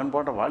இருக்கிற மகன்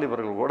போன்ற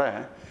வாலிபர்கள் கூட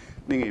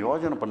நீங்கள்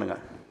யோசனை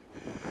பண்ணுங்கள்.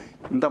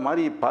 இந்த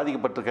மாதிரி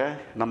பாதிக்கப்பட்டிருக்க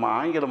நம்ம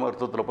ஆங்கில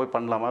மருத்துவத்தில் போய்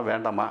பண்ணலாமா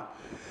வேண்டாமா?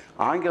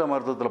 ஆங்கில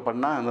மருத்துவத்தில்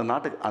பண்ணால் அந்த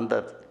நாட்டுக்கு அந்த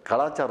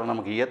கலாச்சாரம்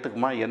நமக்கு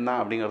ஏற்றுக்குமா என்ன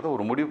அப்படிங்கிறத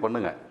ஒரு முடிவு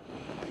பண்ணுங்கள்.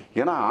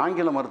 ஏன்னா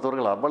ஆங்கில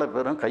மருத்துவர்கள் அவ்வளோ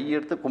பேரும்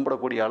கையெடுத்து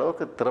கும்பிடக்கூடிய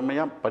அளவுக்கு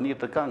திறமையாக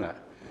பண்ணிகிட்டு இருக்காங்க.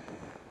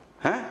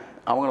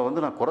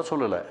 அவங்கள நான் குறை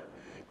சொல்லலை,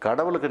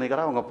 கடவுளுக்கு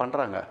நிகராக அவங்க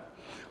பண்ணுறாங்க.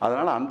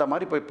 அதனால் அந்த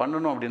மாதிரி போய்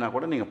பண்ணணும் அப்படின்னா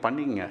கூட நீங்கள்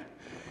பண்ணிங்க.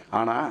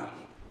 ஆனால்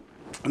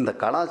இந்த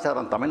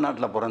கலாச்சாரம்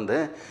தமிழ்நாட்டில் பிறந்து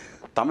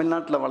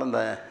தமிழ்நாட்டில் வளர்ந்த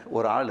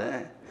ஒரு ஆள்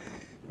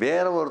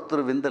வேற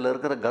ஒருத்தர் விந்தில்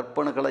இருக்கிற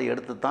கர்ப்பணுக்களை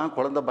எடுத்து தான்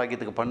குழந்தை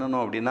பாக்கியத்துக்கு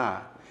பண்ணணும் அப்படின்னா,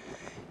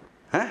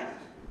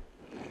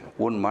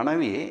 உன்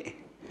மனைவி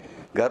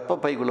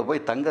கர்ப்பப்பைக்குள்ளே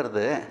போய்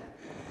தங்கிறது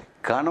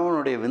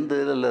கணவனுடைய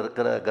விந்தில்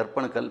இருக்கிற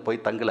கர்ப்பணுக்கள்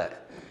போய் தங்கலை.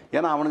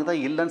 ஏன்னா அவனுக்கு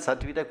தான் இல்லைன்னு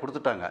சர்டிஃபிகேட்டே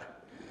கொடுத்துட்டாங்க.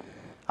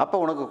 அப்போ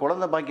உனக்கு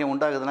குழந்தை பாக்கியம்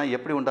உண்டாகுதுன்னா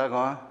எப்படி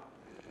உண்டாகும்?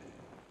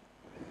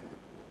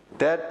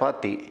 தேர்ட்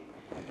பார்ட்டி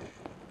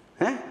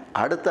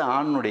அடுத்த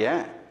ஆணுடைய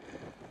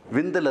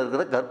விந்தில்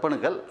இருக்கிற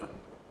கர்ப்பணுக்கள்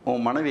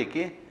உன்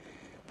மனைவிக்கு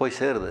போய்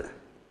சேருது.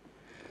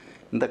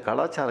 இந்த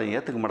கலாச்சாரம்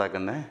ஏற்றுக்க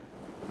மாட்டாக்கண்ணே?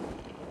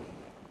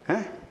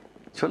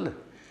 சொல்லு,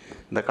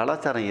 இந்த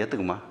கலாச்சாரம்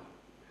ஏற்றுக்குமா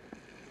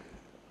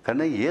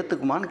கண்ணை?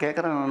 ஏற்றுக்குமான்னு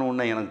கேட்குறேன் நான்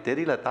உன்னை. எனக்கு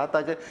தெரியல.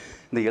 தாத்தாக்கு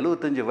இந்த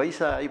 75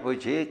 வயசு ஆகி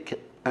போயிடுச்சு.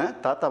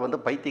 தாத்தா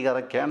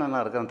பைத்தியக்காரன்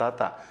கேனனாக இருக்கிறேன்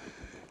தாத்தா.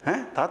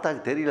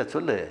 தாத்தாவுக்கு தெரியல.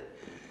 சொல்லு,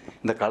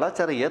 இந்த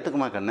கலாச்சாரம்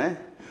ஏற்றுக்குமா கண்ணு?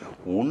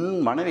 உன்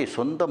மனைவி,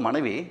 சொந்த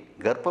மனைவி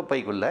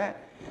கர்ப்பப்பைக்குள்ளே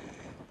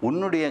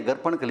உன்னுடைய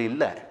கர்ப்பணுக்கள்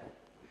இல்லை,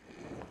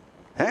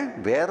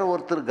 வேற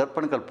ஒருத்தர்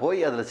கர்ப்பணுக்கள் போய்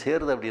அதில்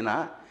சேருது அப்படின்னா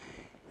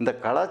இந்த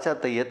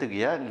கலாச்சாரத்தை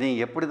ஏற்றுக்கியா? நீ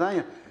எப்படி தான்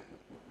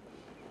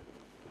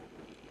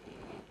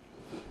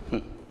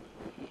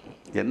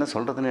என்ன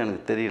சொல்கிறதுன்னு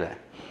எனக்கு தெரியல.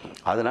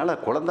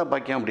 அதனால் குழந்தை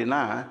பாக்கியம்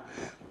அப்படின்னா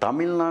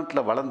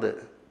தமிழ்நாட்டில் வளர்ந்து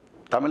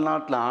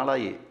தமிழ்நாட்டில்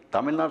ஆளாகி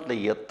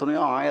தமிழ்நாட்டில்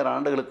எத்தனையோ 1000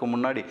 ஆண்டுகளுக்கு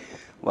முன்னாடி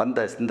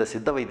வந்த இந்த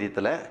சித்த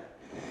வைத்தியத்தில்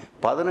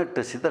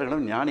 18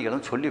 சித்தர்களும்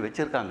ஞானிகளும் சொல்லி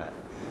வச்சுருக்காங்க.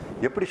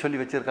 எப்படி சொல்லி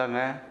வச்சுருக்காங்க?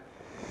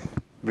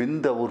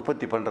 விந்தை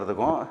உற்பத்தி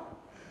பண்ணுறதுக்கும்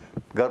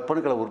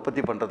கர்ப்பணுக்களை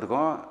உற்பத்தி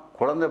பண்ணுறதுக்கும்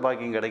குழந்தை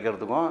பாக்கியம்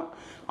கிடைக்கிறதுக்கும்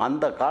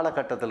அந்த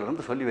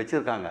காலகட்டத்திலிருந்து சொல்லி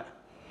வச்சுருக்காங்க.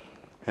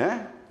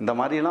 இந்த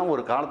மாதிரிலாம்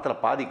ஒரு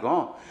காலத்தில்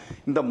பாதிக்கும்,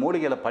 இந்த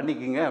மூலிகைகளை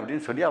பண்ணிக்கிங்க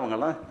அப்படின்னு சொல்லி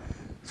அவங்கெல்லாம்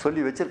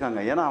சொல்லி வச்சுருக்காங்க.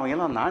 ஏன்னா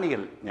அவங்கெல்லாம்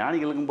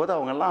ஞானிகளுக்கும் போது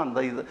அவங்கெல்லாம்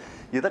அந்த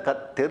இதை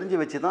தெரிஞ்சு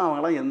வச்சு தான்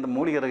அவங்கெல்லாம் எந்த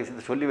மூலிகை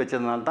ரகசியத்தை சொல்லி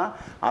வச்சதுனால தான்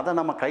அதை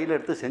நம்ம கையில்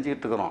எடுத்து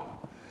செஞ்சுக்கிட்டு இருக்கிறோம்.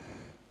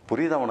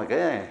 புரியுதா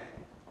உனக்கு?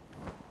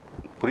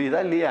 புரியுதா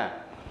இல்லையா?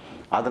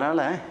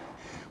 அதனால்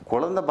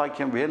குழந்தை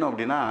பாக்கியம் வேணும்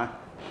அப்படின்னா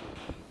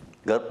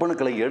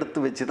கர்ப்பணுக்களை எடுத்து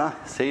வச்சு தான்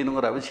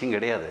செய்யணுங்கிற அவசியம்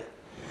கிடையாது.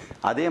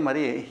 அதே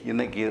மாதிரி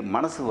இன்றைக்கி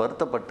மனசு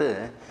வருத்தப்பட்டு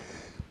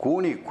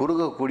கூனி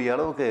குறுகக்கூடிய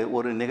அளவுக்கு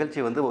ஒரு நிகழ்ச்சி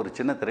ஒரு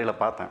சின்ன திரையில்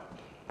பார்த்தேன்.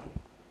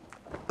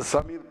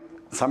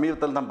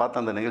 சமீபத்தில் தான்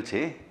பார்த்தேன் அந்த நிகழ்ச்சி.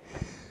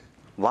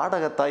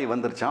 வாடகத்தாய்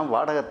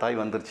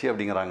வந்துருச்சு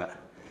அப்படிங்கிறாங்க.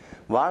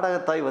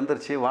 வாடகத்தாய்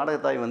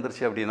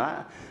வந்துருச்சு அப்படின்னா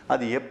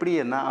அது எப்படி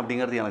என்ன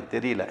அப்படிங்கிறது எனக்கு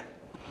தெரியல.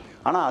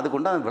 ஆனால்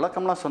அதுக்குண்டான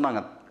விளக்கம்லாம்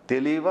சொன்னாங்க,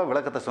 தெளிவாக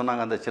விளக்கத்தை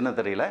சொன்னாங்க அந்த சின்ன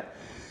திரையில்.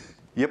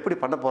 எப்படி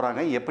பண்ண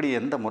போகிறாங்க, எப்படி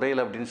எந்த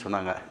முறையில் அப்படின்னு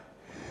சொன்னாங்க.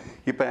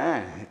 இப்போ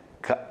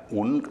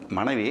உன்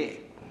மனைவி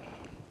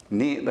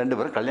நீ 2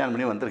 பேரும் கல்யாணம்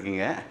பண்ணி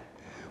வந்திருக்கீங்க.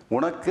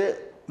 உனக்கு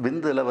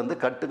விந்தில்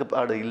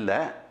கட்டுப்பாடு இல்லை,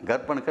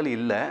 கர்ப்பணுக்கள்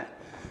இல்லை,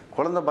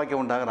 குழந்தை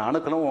பாக்கியம் உண்டாகிற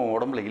அணுக்களும் உன்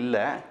உடம்புல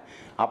இல்லை.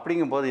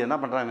 அப்படிங்கும்போது என்ன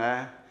பண்ணுறாங்க?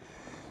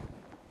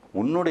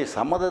 உன்னுடைய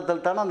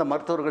சம்மதத்தில் தானே அந்த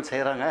மருத்துவர்கள்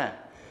செய்கிறாங்க.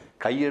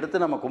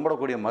 கையெடுத்து நம்ம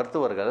கும்பிடக்கூடிய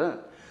மருத்துவர்கள்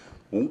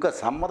உங்கள்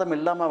சம்மதம்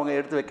இல்லாமல் அவங்க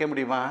எடுத்து வைக்க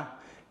முடியுமா?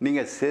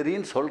 நீங்கள்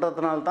சரின்னு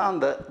சொல்கிறதுனால தான்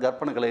அந்த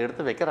கர்ப்பணுக்களை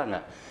எடுத்து வைக்கிறாங்க.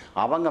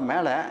 அவங்க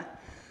மேலே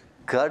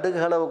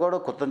கடுகளவு கூட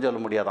குத்தம் சொல்ல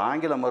முடியாது.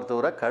 ஆங்கில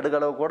மருத்துவரை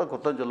கடுகளவு கூட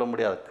குத்தம் சொல்ல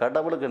முடியாது.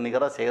 கடவுளுக்கு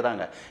நிகராக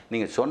செய்கிறாங்க.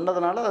 நீங்கள்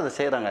சொன்னதுனால அதை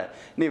செய்கிறாங்க.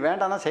 நீ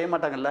வேண்டான்னா செய்ய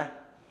மாட்டாங்கல்ல.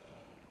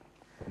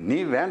 நீ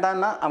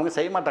வேண்டான்னா அவங்க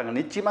செய்ய மாட்டாங்க,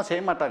 நிச்சயமாக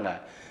செய்ய மாட்டாங்க.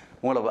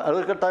 உங்களை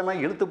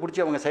வலுக்கட்டாயமாக இழுத்து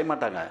பிடிச்சி அவங்க செய்ய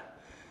மாட்டாங்க.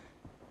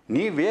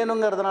 நீ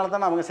வேணுங்கிறதுனால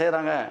தானே அவங்க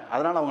செய்கிறாங்க.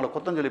 அதனால் அவங்கள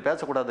குத்தம் சொல்லி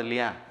பேசக்கூடாது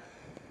இல்லையா?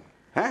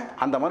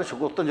 அந்த மாதிரி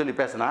குத்தம் சொல்லி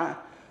பேசினா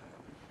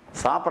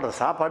சாப்பிட்ற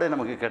சாப்பாடே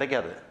நமக்கு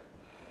கிடைக்காது.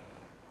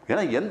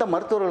 ஏன்னா எந்த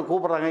மருத்துவர்கள்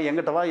கூப்பிட்றாங்க,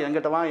 எங்கிட்ட வா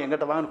எங்கிட்ட வா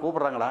எங்கிட்ட வான்னு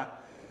கூப்பிட்றாங்களா?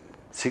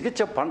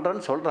 சிகிச்சை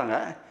பண்ணுறேன்னு சொல்கிறாங்க.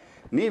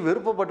 நீ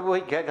விருப்பப்பட்டு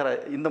போய் கேட்குற,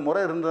 இந்த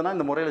முறை இருந்ததுன்னா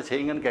இந்த முறையில்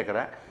செய்யுங்கன்னு கேட்குற.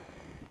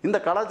 இந்த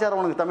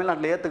கலாச்சாரம் உனக்கு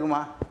தமிழ்நாட்டில்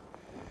ஏற்றுக்குமா?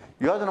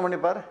 யோசனை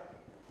பண்ணிப்பார்.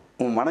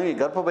 உன் மனைவி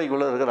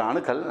கர்ப்பப்பைக்குள்ளே இருக்கிற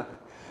அணுக்கள்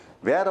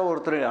வேற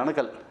ஒருத்தருடைய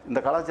அணுக்கள். இந்த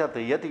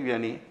கலாச்சாரத்தை ஏற்றுக்குவியா?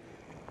 நீ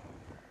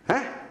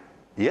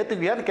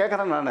ஏற்றுக்குவியான்னு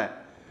கேட்குறேன் நான்.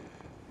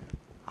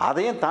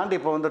 அதையும் தாண்டி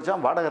இப்போ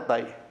வந்துருச்சான்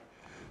வாடகைத்தாய்.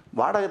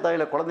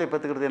 வாடகைத்தாயில் குழந்தைய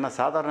பெற்றுக்கிறது என்ன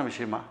சாதாரண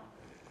விஷயமா?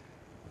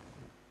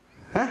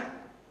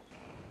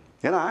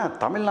 ஏன்னா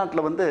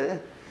தமிழ்நாட்டில் வந்து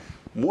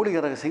மூலிகை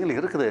ரகசியங்கள்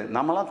இருக்குது.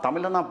 நம்மளாம்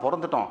தமிழனா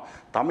பிறந்துட்டோம்.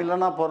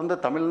 தமிழனா பிறந்து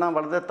தமிழ்னா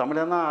வளர்ந்து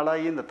தமிழனா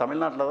ஆளாகி இந்த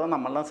தமிழ்நாட்டில் தான்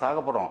நம்மெல்லாம் சாக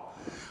போகிறோம்.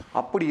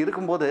 அப்படி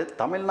இருக்கும்போது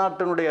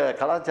தமிழ்நாட்டினுடைய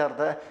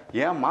கலாச்சாரத்தை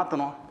ஏன்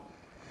மாற்றணும்?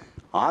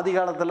 ஆதி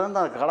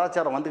காலத்துலேருந்து அந்த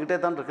கலாச்சாரம் வந்துக்கிட்டே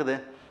தான் இருக்குது.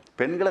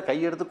 பெண்களை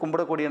கையெடுத்து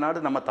கும்பிடக்கூடிய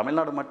நாடு நம்ம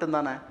தமிழ்நாடு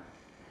மட்டும்தானே.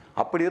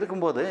 அப்படி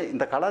இருக்கும்போது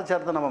இந்த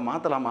கலாச்சாரத்தை நம்ம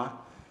மாற்றலாமா?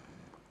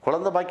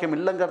 குழந்தை பாக்கியம்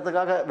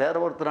இல்லைங்கிறதுக்காக வேற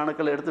ஒருத்தர்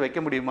அணுக்கள் எடுத்து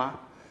வைக்க முடியுமா?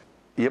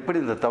 எப்படி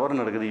இந்த தவறு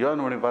நடக்குது?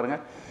 யோசனை பண்ணி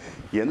பாருங்கள்.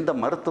 எந்த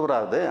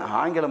மருத்துவராது,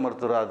 ஆங்கில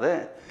மருத்துவராது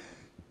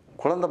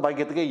குழந்தை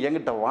பாக்கியத்துக்கு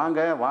என்கிட்ட வாங்க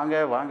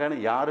வாங்க வாங்கன்னு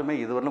யாருமே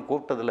இதுவரையும்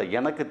கூப்பிட்டதில்லை.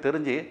 எனக்கு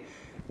தெரிஞ்சு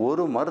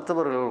ஒரு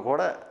மருத்துவர்கள்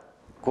கூட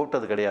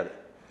கூப்பிட்டது கிடையாது.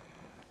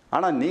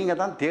 ஆனால் நீங்கள்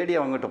தான் தேடி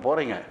அவங்ககிட்ட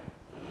போகிறீங்க.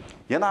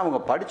 ஏன்னா அவங்க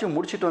படித்து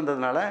முடிச்சுட்டு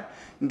வந்ததுனால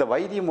இந்த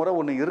வைத்திய முறை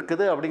ஒன்று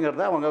இருக்குது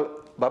அப்படிங்கிறத அவங்க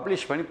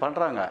பப்ளிஷ் பண்ணி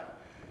பண்ணுறாங்க.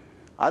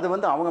 அது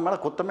வந்து அவங்க மேலே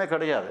குத்தமே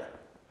கிடையாது.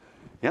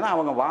 ஏன்னா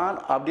அவங்க வான்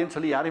அப்படின்னு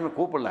சொல்லி யாரையுமே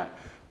கூப்பிடல.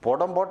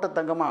 புடம்போட்ட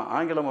தங்கமாக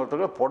ஆங்கில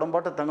மருத்துவர்கள்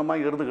புடம்போட்ட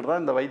தங்கமாக இருந்துக்கிட்டு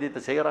தான் இந்த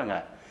வைத்தியத்தை செய்கிறாங்க.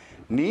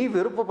 நீ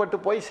விருப்பப்பட்டு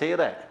போய்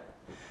செய்கிற.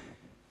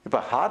 இப்போ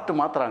ஹார்ட்டு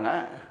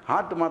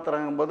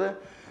மாற்றுறாங்கும்போது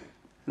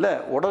இல்லை,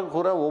 உடல்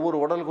கூரை ஒவ்வொரு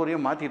உடல்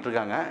கூரையும் மாற்றிட்டு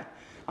இருக்காங்க.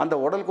 அந்த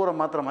உடல் கூரை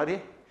மாற்றுற மாதிரி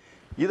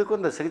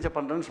இதுக்கும் இந்த சிகிச்சை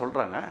பண்ணுறேன்னு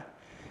சொல்கிறாங்க.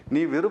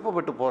 நீ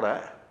விருப்பப்பட்டு போகிற,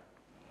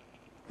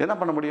 என்ன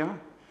பண்ண முடியும்?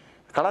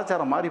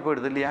 கலாச்சாரம் மாறி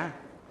போயிடுது இல்லையா?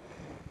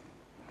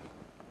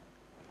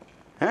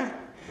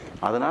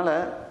 அதனால்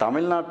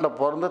தமிழ்நாட்டில்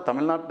பிறந்து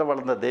தமிழ்நாட்டில்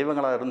வளர்ந்த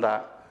தெய்வங்களாக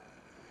இருந்தால்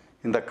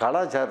இந்த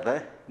கலாச்சாரத்தை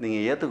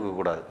நீங்கள்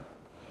ஏற்றுக்கக்கூடாது.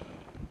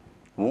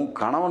 உன்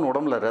கணவன்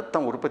உடம்புல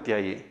ரத்தம் உற்பத்தி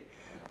ஆகி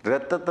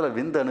ரத்தத்தில்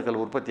விந்து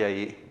அணுக்கள் உற்பத்தி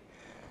ஆகி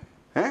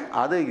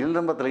அது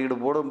இளம்பத்தில்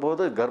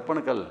ஈடுபடும்போது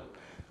கர்ப்பணுக்கள்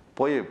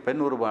போய்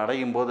பெண் உருவம்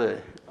அடையும் போது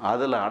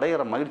அதில்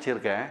அடையிற மகிழ்ச்சி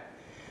இருக்க,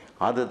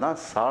 அதுதான்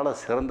சால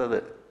சிறந்தது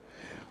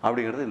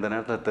அப்படிங்கிறது இந்த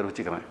நேரத்தில்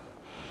தெரிவிச்சுக்கிறேன்.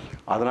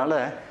 அதனால்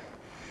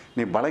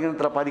நீ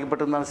பலகீனத்தில்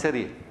பாதிக்கப்பட்டிருந்தாலும்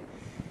சரி,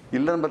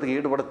 இல்லம்பத்துக்கு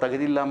ஈடுபட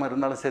தகுதி இல்லாமல்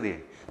இருந்தாலும் சரி,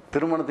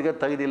 திருமணத்துக்கே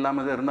தகுதி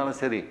இல்லாமல் இருந்தாலும்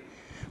சரி,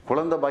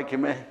 குழந்தை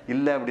பாக்கியமே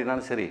இல்லை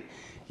அப்படின்னாலும் சரி,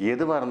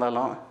 எதுவாக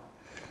இருந்தாலும்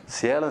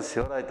சேலம்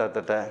சிவராஜ்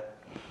தாத்திட்ட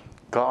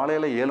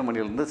காலையில் 7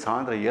 மணிலேருந்து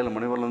சாயந்தரம் 7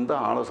 மணி வரலேருந்து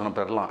ஆலோசனை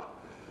பெறலாம்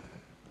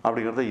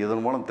அப்படிங்கிறத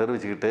இதன் மூலம்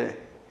தெரிவிச்சுக்கிட்டு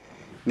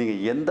நீங்கள்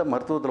எந்த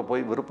மருத்துவத்தில்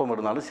போய் விருப்பம்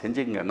இருந்தாலும்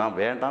செஞ்சுக்கங்க. நான்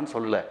வேண்டான்னு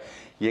சொல்லலை.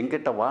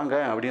 எங்கிட்ட வாங்க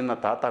அப்படின்னு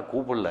நான் தாத்தா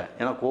கூப்பிடல.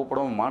 ஏன்னா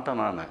கூப்பிடவும்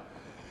மாட்டேன் நான்.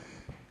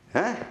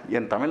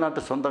 என்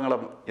தமிழ்நாட்டு சொந்தங்களை,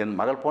 என்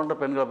மகள் போன்ற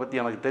பெண்களை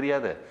பற்றி எனக்கு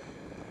தெரியாது.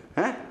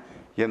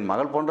 என்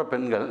மகள் போன்ற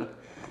பெண்கள்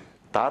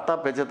தாத்தா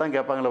பேச்சை தான்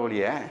கேட்பாங்களே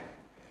ஒழிய.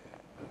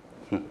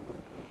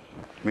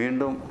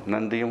 மீண்டும்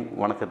நன்றியும்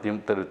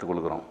வணக்கத்தையும் தெரிவித்துக்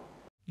கொள்கிறோம்.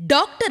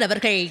 டாக்டர்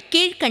அவர்கள்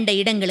கீழ்கண்ட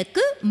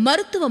இடங்களுக்கு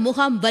மருத்துவ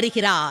முகாம்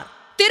வருகிறார்.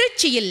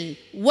 திருச்சியில்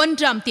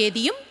 1ஆம்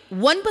தேதியும்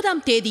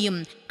 9ஆம் தேதியும்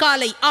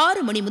காலை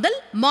 6 மணி முதல்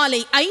மாலை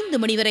 5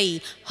 மணி வரை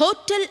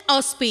hotel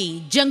ஆஸ்பி,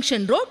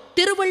 junction road,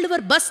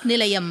 Thiruvalluvar bus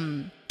நிலையம்.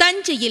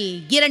 தஞ்சையில்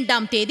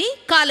 2ஆம் தேதி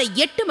காலை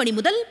 8 மணி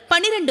முதல்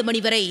 12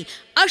 மணி வரை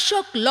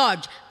அசோக்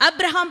லாட்ஜ்,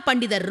 அப்ரஹாம்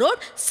பண்டிதர்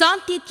ரோட்,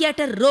 சாந்தி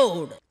தியேட்டர்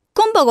ரோட்.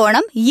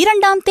 கும்பகோணம்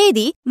 2ஆம்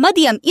தேதி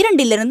மதியம்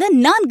 2 to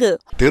 4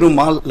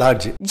 Thirumal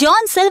lodge,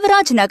 John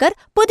Selvaraj நகர்,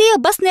 புதிய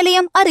பஸ்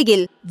நிலையம்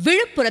அருகில்.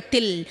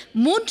 விழுப்புரத்தில்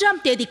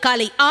 3ஆம் தேதி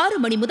காலை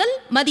 6 மணி முதல்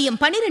மதியம்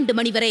 12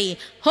 மணி வரை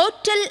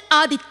ஹோட்டல்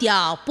ஆதித்யா,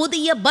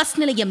 புதிய பஸ்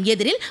நிலையம்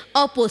எதிரில்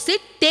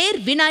ஆப்போசிட் தேர்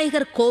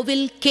விநாயகர்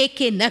கோவில்,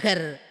 KK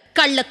நகர்.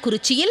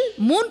 கள்ளக்குறிச்சியில்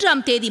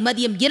 3ஆம் தேதி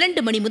மதியம்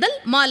 2 மணி முதல்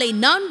மாலை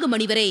 4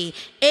 மணி வரை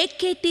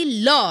AKT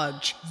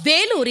லாட்ஜ்.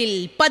 வேலூரில்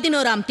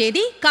 11ஆம்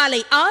தேதி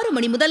காலை 6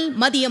 மணி முதல்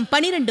மதியம்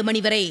 12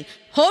 மணி வரை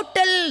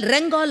ஹோட்டல்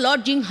ரெங்கா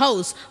லாட்ஜிங்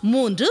ஹவுஸ்,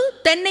 3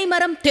 தென்னை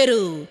மரம்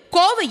தெரு.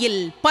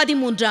 கோவையில்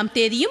 13ஆம்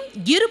தேதியும்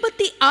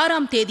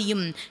 26ஆம்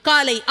தேதியும்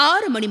காலை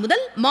 6 மணி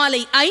முதல்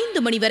மாலை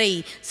 5 மணி வரை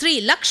ஸ்ரீ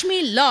லக்ஷ்மி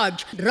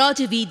லாட்ஜ்,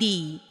 ராஜவீதி.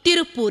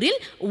 திருப்பூரில்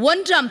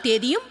 1ஆம்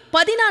தேதியும்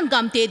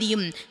 14ஆம்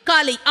தேதியும்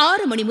காலை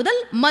 6 மணி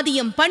முதல்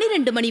மதியம்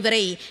 12 மணி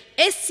வரை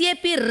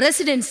SAP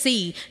residency,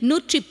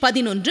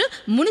 111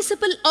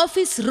 municipal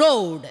office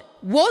road.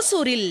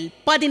 ஓசூரில்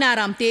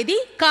 16ஆம் தேதி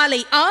காலை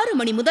 6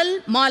 மணி முதல்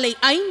மாலை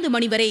 5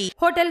 மணி வரை.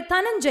 Hotel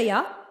Dhananjaya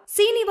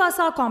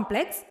Srinivasa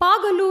complex,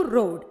 Bagalur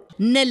road.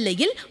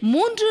 நெல்லையில்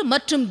 3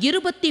 மற்றும்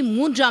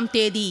 23ஆம்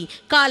தேதி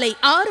காலை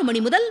 6 மணி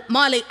முதல்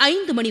மாலை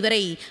 5 மணி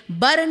வரை.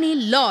 பரணி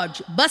லாட்ஜ்,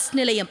 பஸ்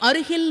நிலையம்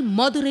அருகில்,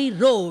 மதுரை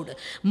ரோடு.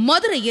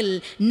 மதுரையில்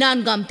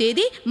 4ஆம்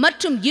தேதி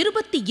மற்றும்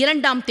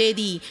 22ஆம்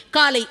தேதி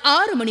காலை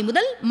 6 மணி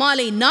முதல்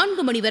மாலை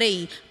 4 மணி வரை.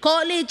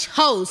 College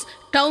house,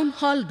 town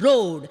hall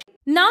road.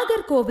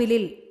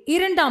 நாகர்கோவிலில்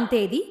 2ஆம்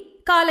தேதி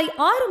காலை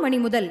 6 மணி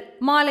முதல்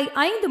மாலை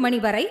 5 மணி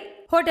வரை.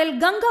 Hotel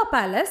Ganga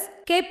palace,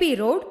 KP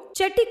road,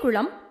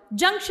 Chettikulam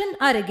junction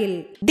அருகில்.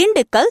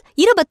 திண்டுக்கல்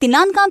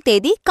 24ஆம்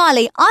தேதி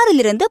காலை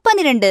 6 to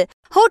 12.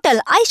 Hotel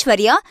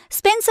Aishwarya,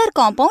 Spencer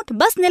compound,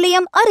 bus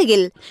நிலையம்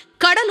அருகில்.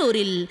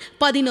 கடலூரில்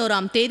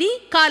 11ஆம் தேதி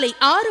காலை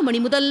 6 மணி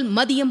முதல்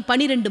மதியம்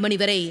 12 மணி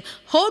வரை.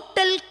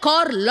 Hotel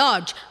car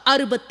lodge,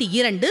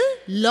 62,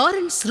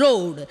 Lawrence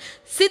road.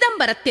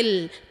 சிதம்பரத்தில்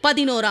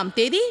 11ஆம்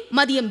தேதி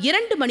மதியம்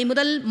 2 மணி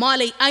முதல்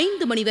மாலை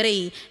 5 மணி வரை.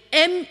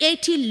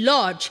 MAT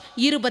லாட்ஜ்,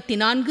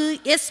 24,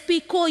 SP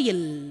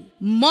கோயில்.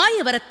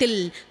 மாயவரத்தில்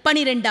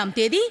 12ஆம்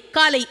தேதி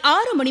காலை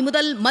 6 மணி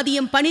முதல்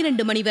மதியம்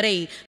 12 மணி வரை.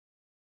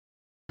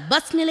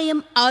 பஸ்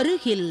நிலையம்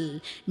அருகில்.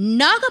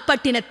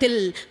 நாகப்பட்டினத்தில்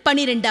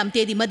 12ஆம்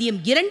தேதி மதியம்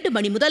 2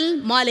 மணி முதல்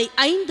மாலை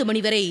 5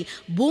 மணி வரை.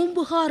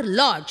 பூம்புகார்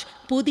லாட்ஜ்,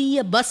 புதிய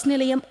பஸ்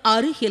நிலையம்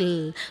அருகில்.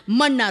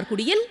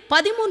 மன்னார்குடியில்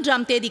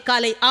 13ஆம் தேதி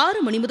காலை 6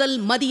 மணி முதல்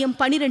மதியம்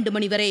 12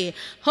 மணி வரை.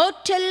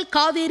 ஹோட்டல்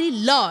காவேரி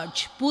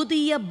லாட்ஜ்,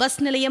 புதிய பஸ்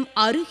நிலையம்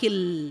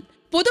அருகில்.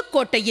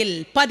 புதுக்கோட்டையில்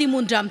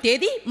 13ஆம்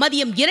தேதி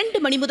மதியம் 2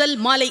 மணி முதல்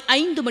மாலை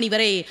 5 மணி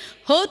வரை.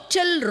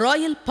 ஹோட்டல்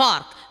ராயல்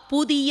பார்க்,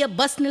 புதிய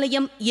பஸ்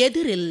நிலையம்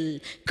எதிரில்.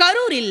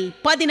 கரூரில்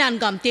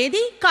 14ஆம்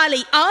தேதி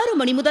காலை 6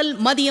 மணி முதல்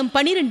மதியம்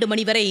 12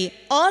 மணி வரை.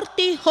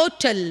 ஆர்த்தி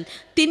ஹோட்டல்,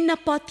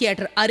 தின்னப்பா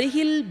தியேட்டர்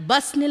அருகில்,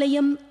 பஸ்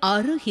நிலையம்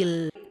அருகில்.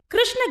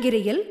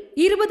 கிருஷ்ணகிரியில்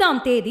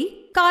 20ஆம் தேதி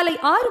காலை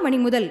 6 மணி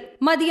முதல்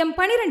மதியம்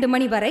 12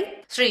 மணி வரை.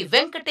 ஸ்ரீ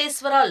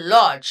வெங்கடேஸ்வரா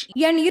லாட்ஜ்,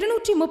 எண்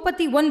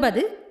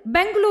 239,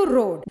 பெங்களூர்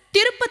ரோடு.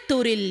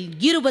 திருப்பத்தூரில்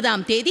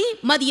 20ஆம் தேதி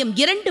மதியம்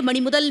 2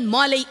 மணி முதல்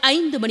மாலை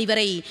 5 மணி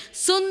வரை.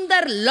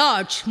 சுந்தர்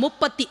லாட்ஜ்,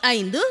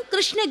 35,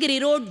 கிருஷ்ணகிரி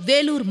ரோட்,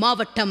 வேலூர்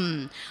மாவட்டம்.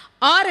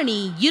 ஆரணி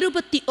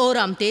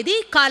 21ஆம் தேதி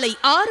காலை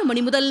 6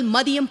 மணி முதல்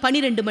மதியம்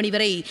 12 மணி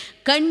வரை.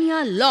 கன்யா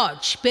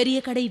லாட்ஜ், பெரிய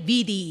கடை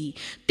வீதி.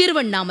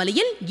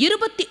 திருவண்ணாமலையில்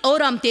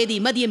 21ஆம் தேதி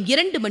மதியம்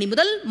 2 மணி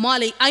முதல்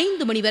மாலை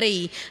 5 மணி வரை.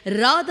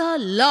 ராதா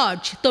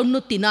லாட்ஜ்,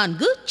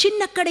 94,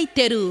 சின்னக்கடை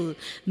தெரு.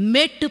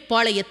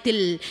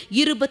 மேட்டுப்பாளையத்தில்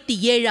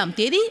 27ஆம்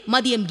தேதி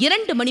மதியம்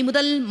 2 மணி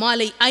முதல்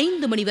மாலை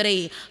 5 மணி வரை.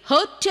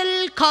 Hotel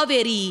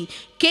Kaveri,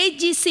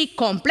 KGC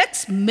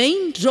complex,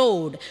 main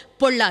road.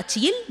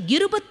 பொள்ளாச்சியில்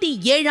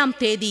 27ஆம்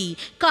தேதி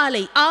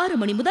காலை 6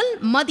 மணி முதல்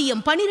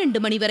மதியம் 12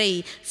 மணி வரை.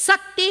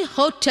 சக்தி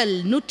ஹோட்டல்,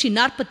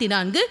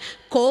 144,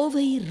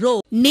 கோவை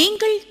ரோடு.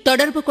 நீங்கள்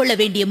தொடர்பு கொள்ள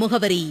வேண்டிய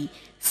முகவரி: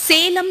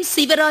 சேலம்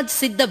சிவராஜ்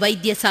சித்த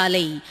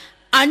வைத்தியசாலை,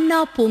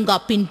 அண்ணா பூங்கா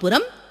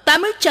பின்புறம்,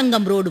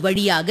 தமிழ்ச்சங்கம் ரோடு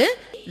வழியாக,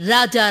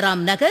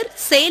 ராஜாராம் நகர்,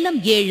 சேலம்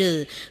 7.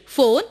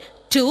 Phone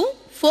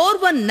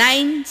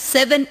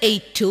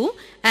 2419-782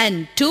 and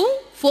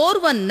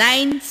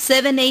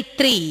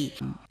 2419-783.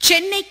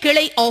 சென்னை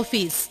கிளை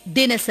ஆபீஸ்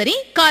தினசரி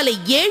காலை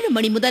 7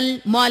 மணி முதல்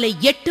மாலை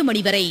 8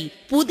 மணி வரை.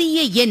 புதிய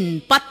எண்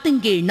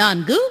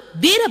 10/4,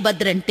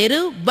 வீரபத்ரன் தெரு,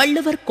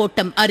 வள்ளுவர்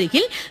கோட்டம்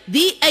அருகில்,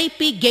 VIP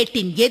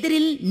கேட்டின்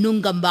எதிரில்,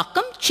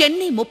 நுங்கம்பாக்கம்,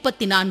 சென்னை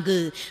 34.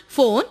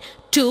 Phone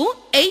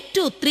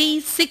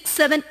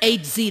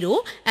 28236780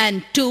 and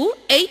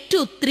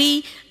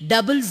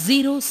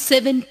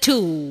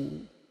 28230072.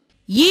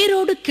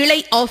 ஈரோடு கிளை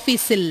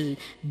ஆபீஸில்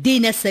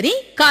தினசரி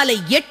காலை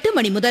 8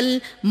 மணி முதல்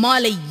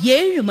மாலை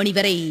 7 மணி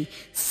வரை.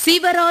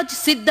 சிவராஜ்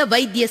சித்த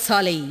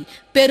வைத்தியசாலை,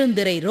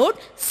 பெருந்துறை ரோட்,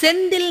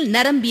 செந்தில்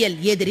நரம்பியல்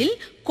எதிரில்,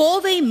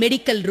 கோவை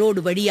மெடிக்கல் ரோடு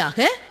வழியாக,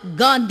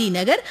 Gandhi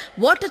Nagar,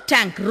 water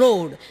tank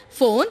road.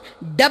 Phone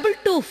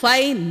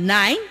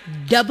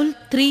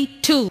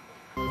 2259-332.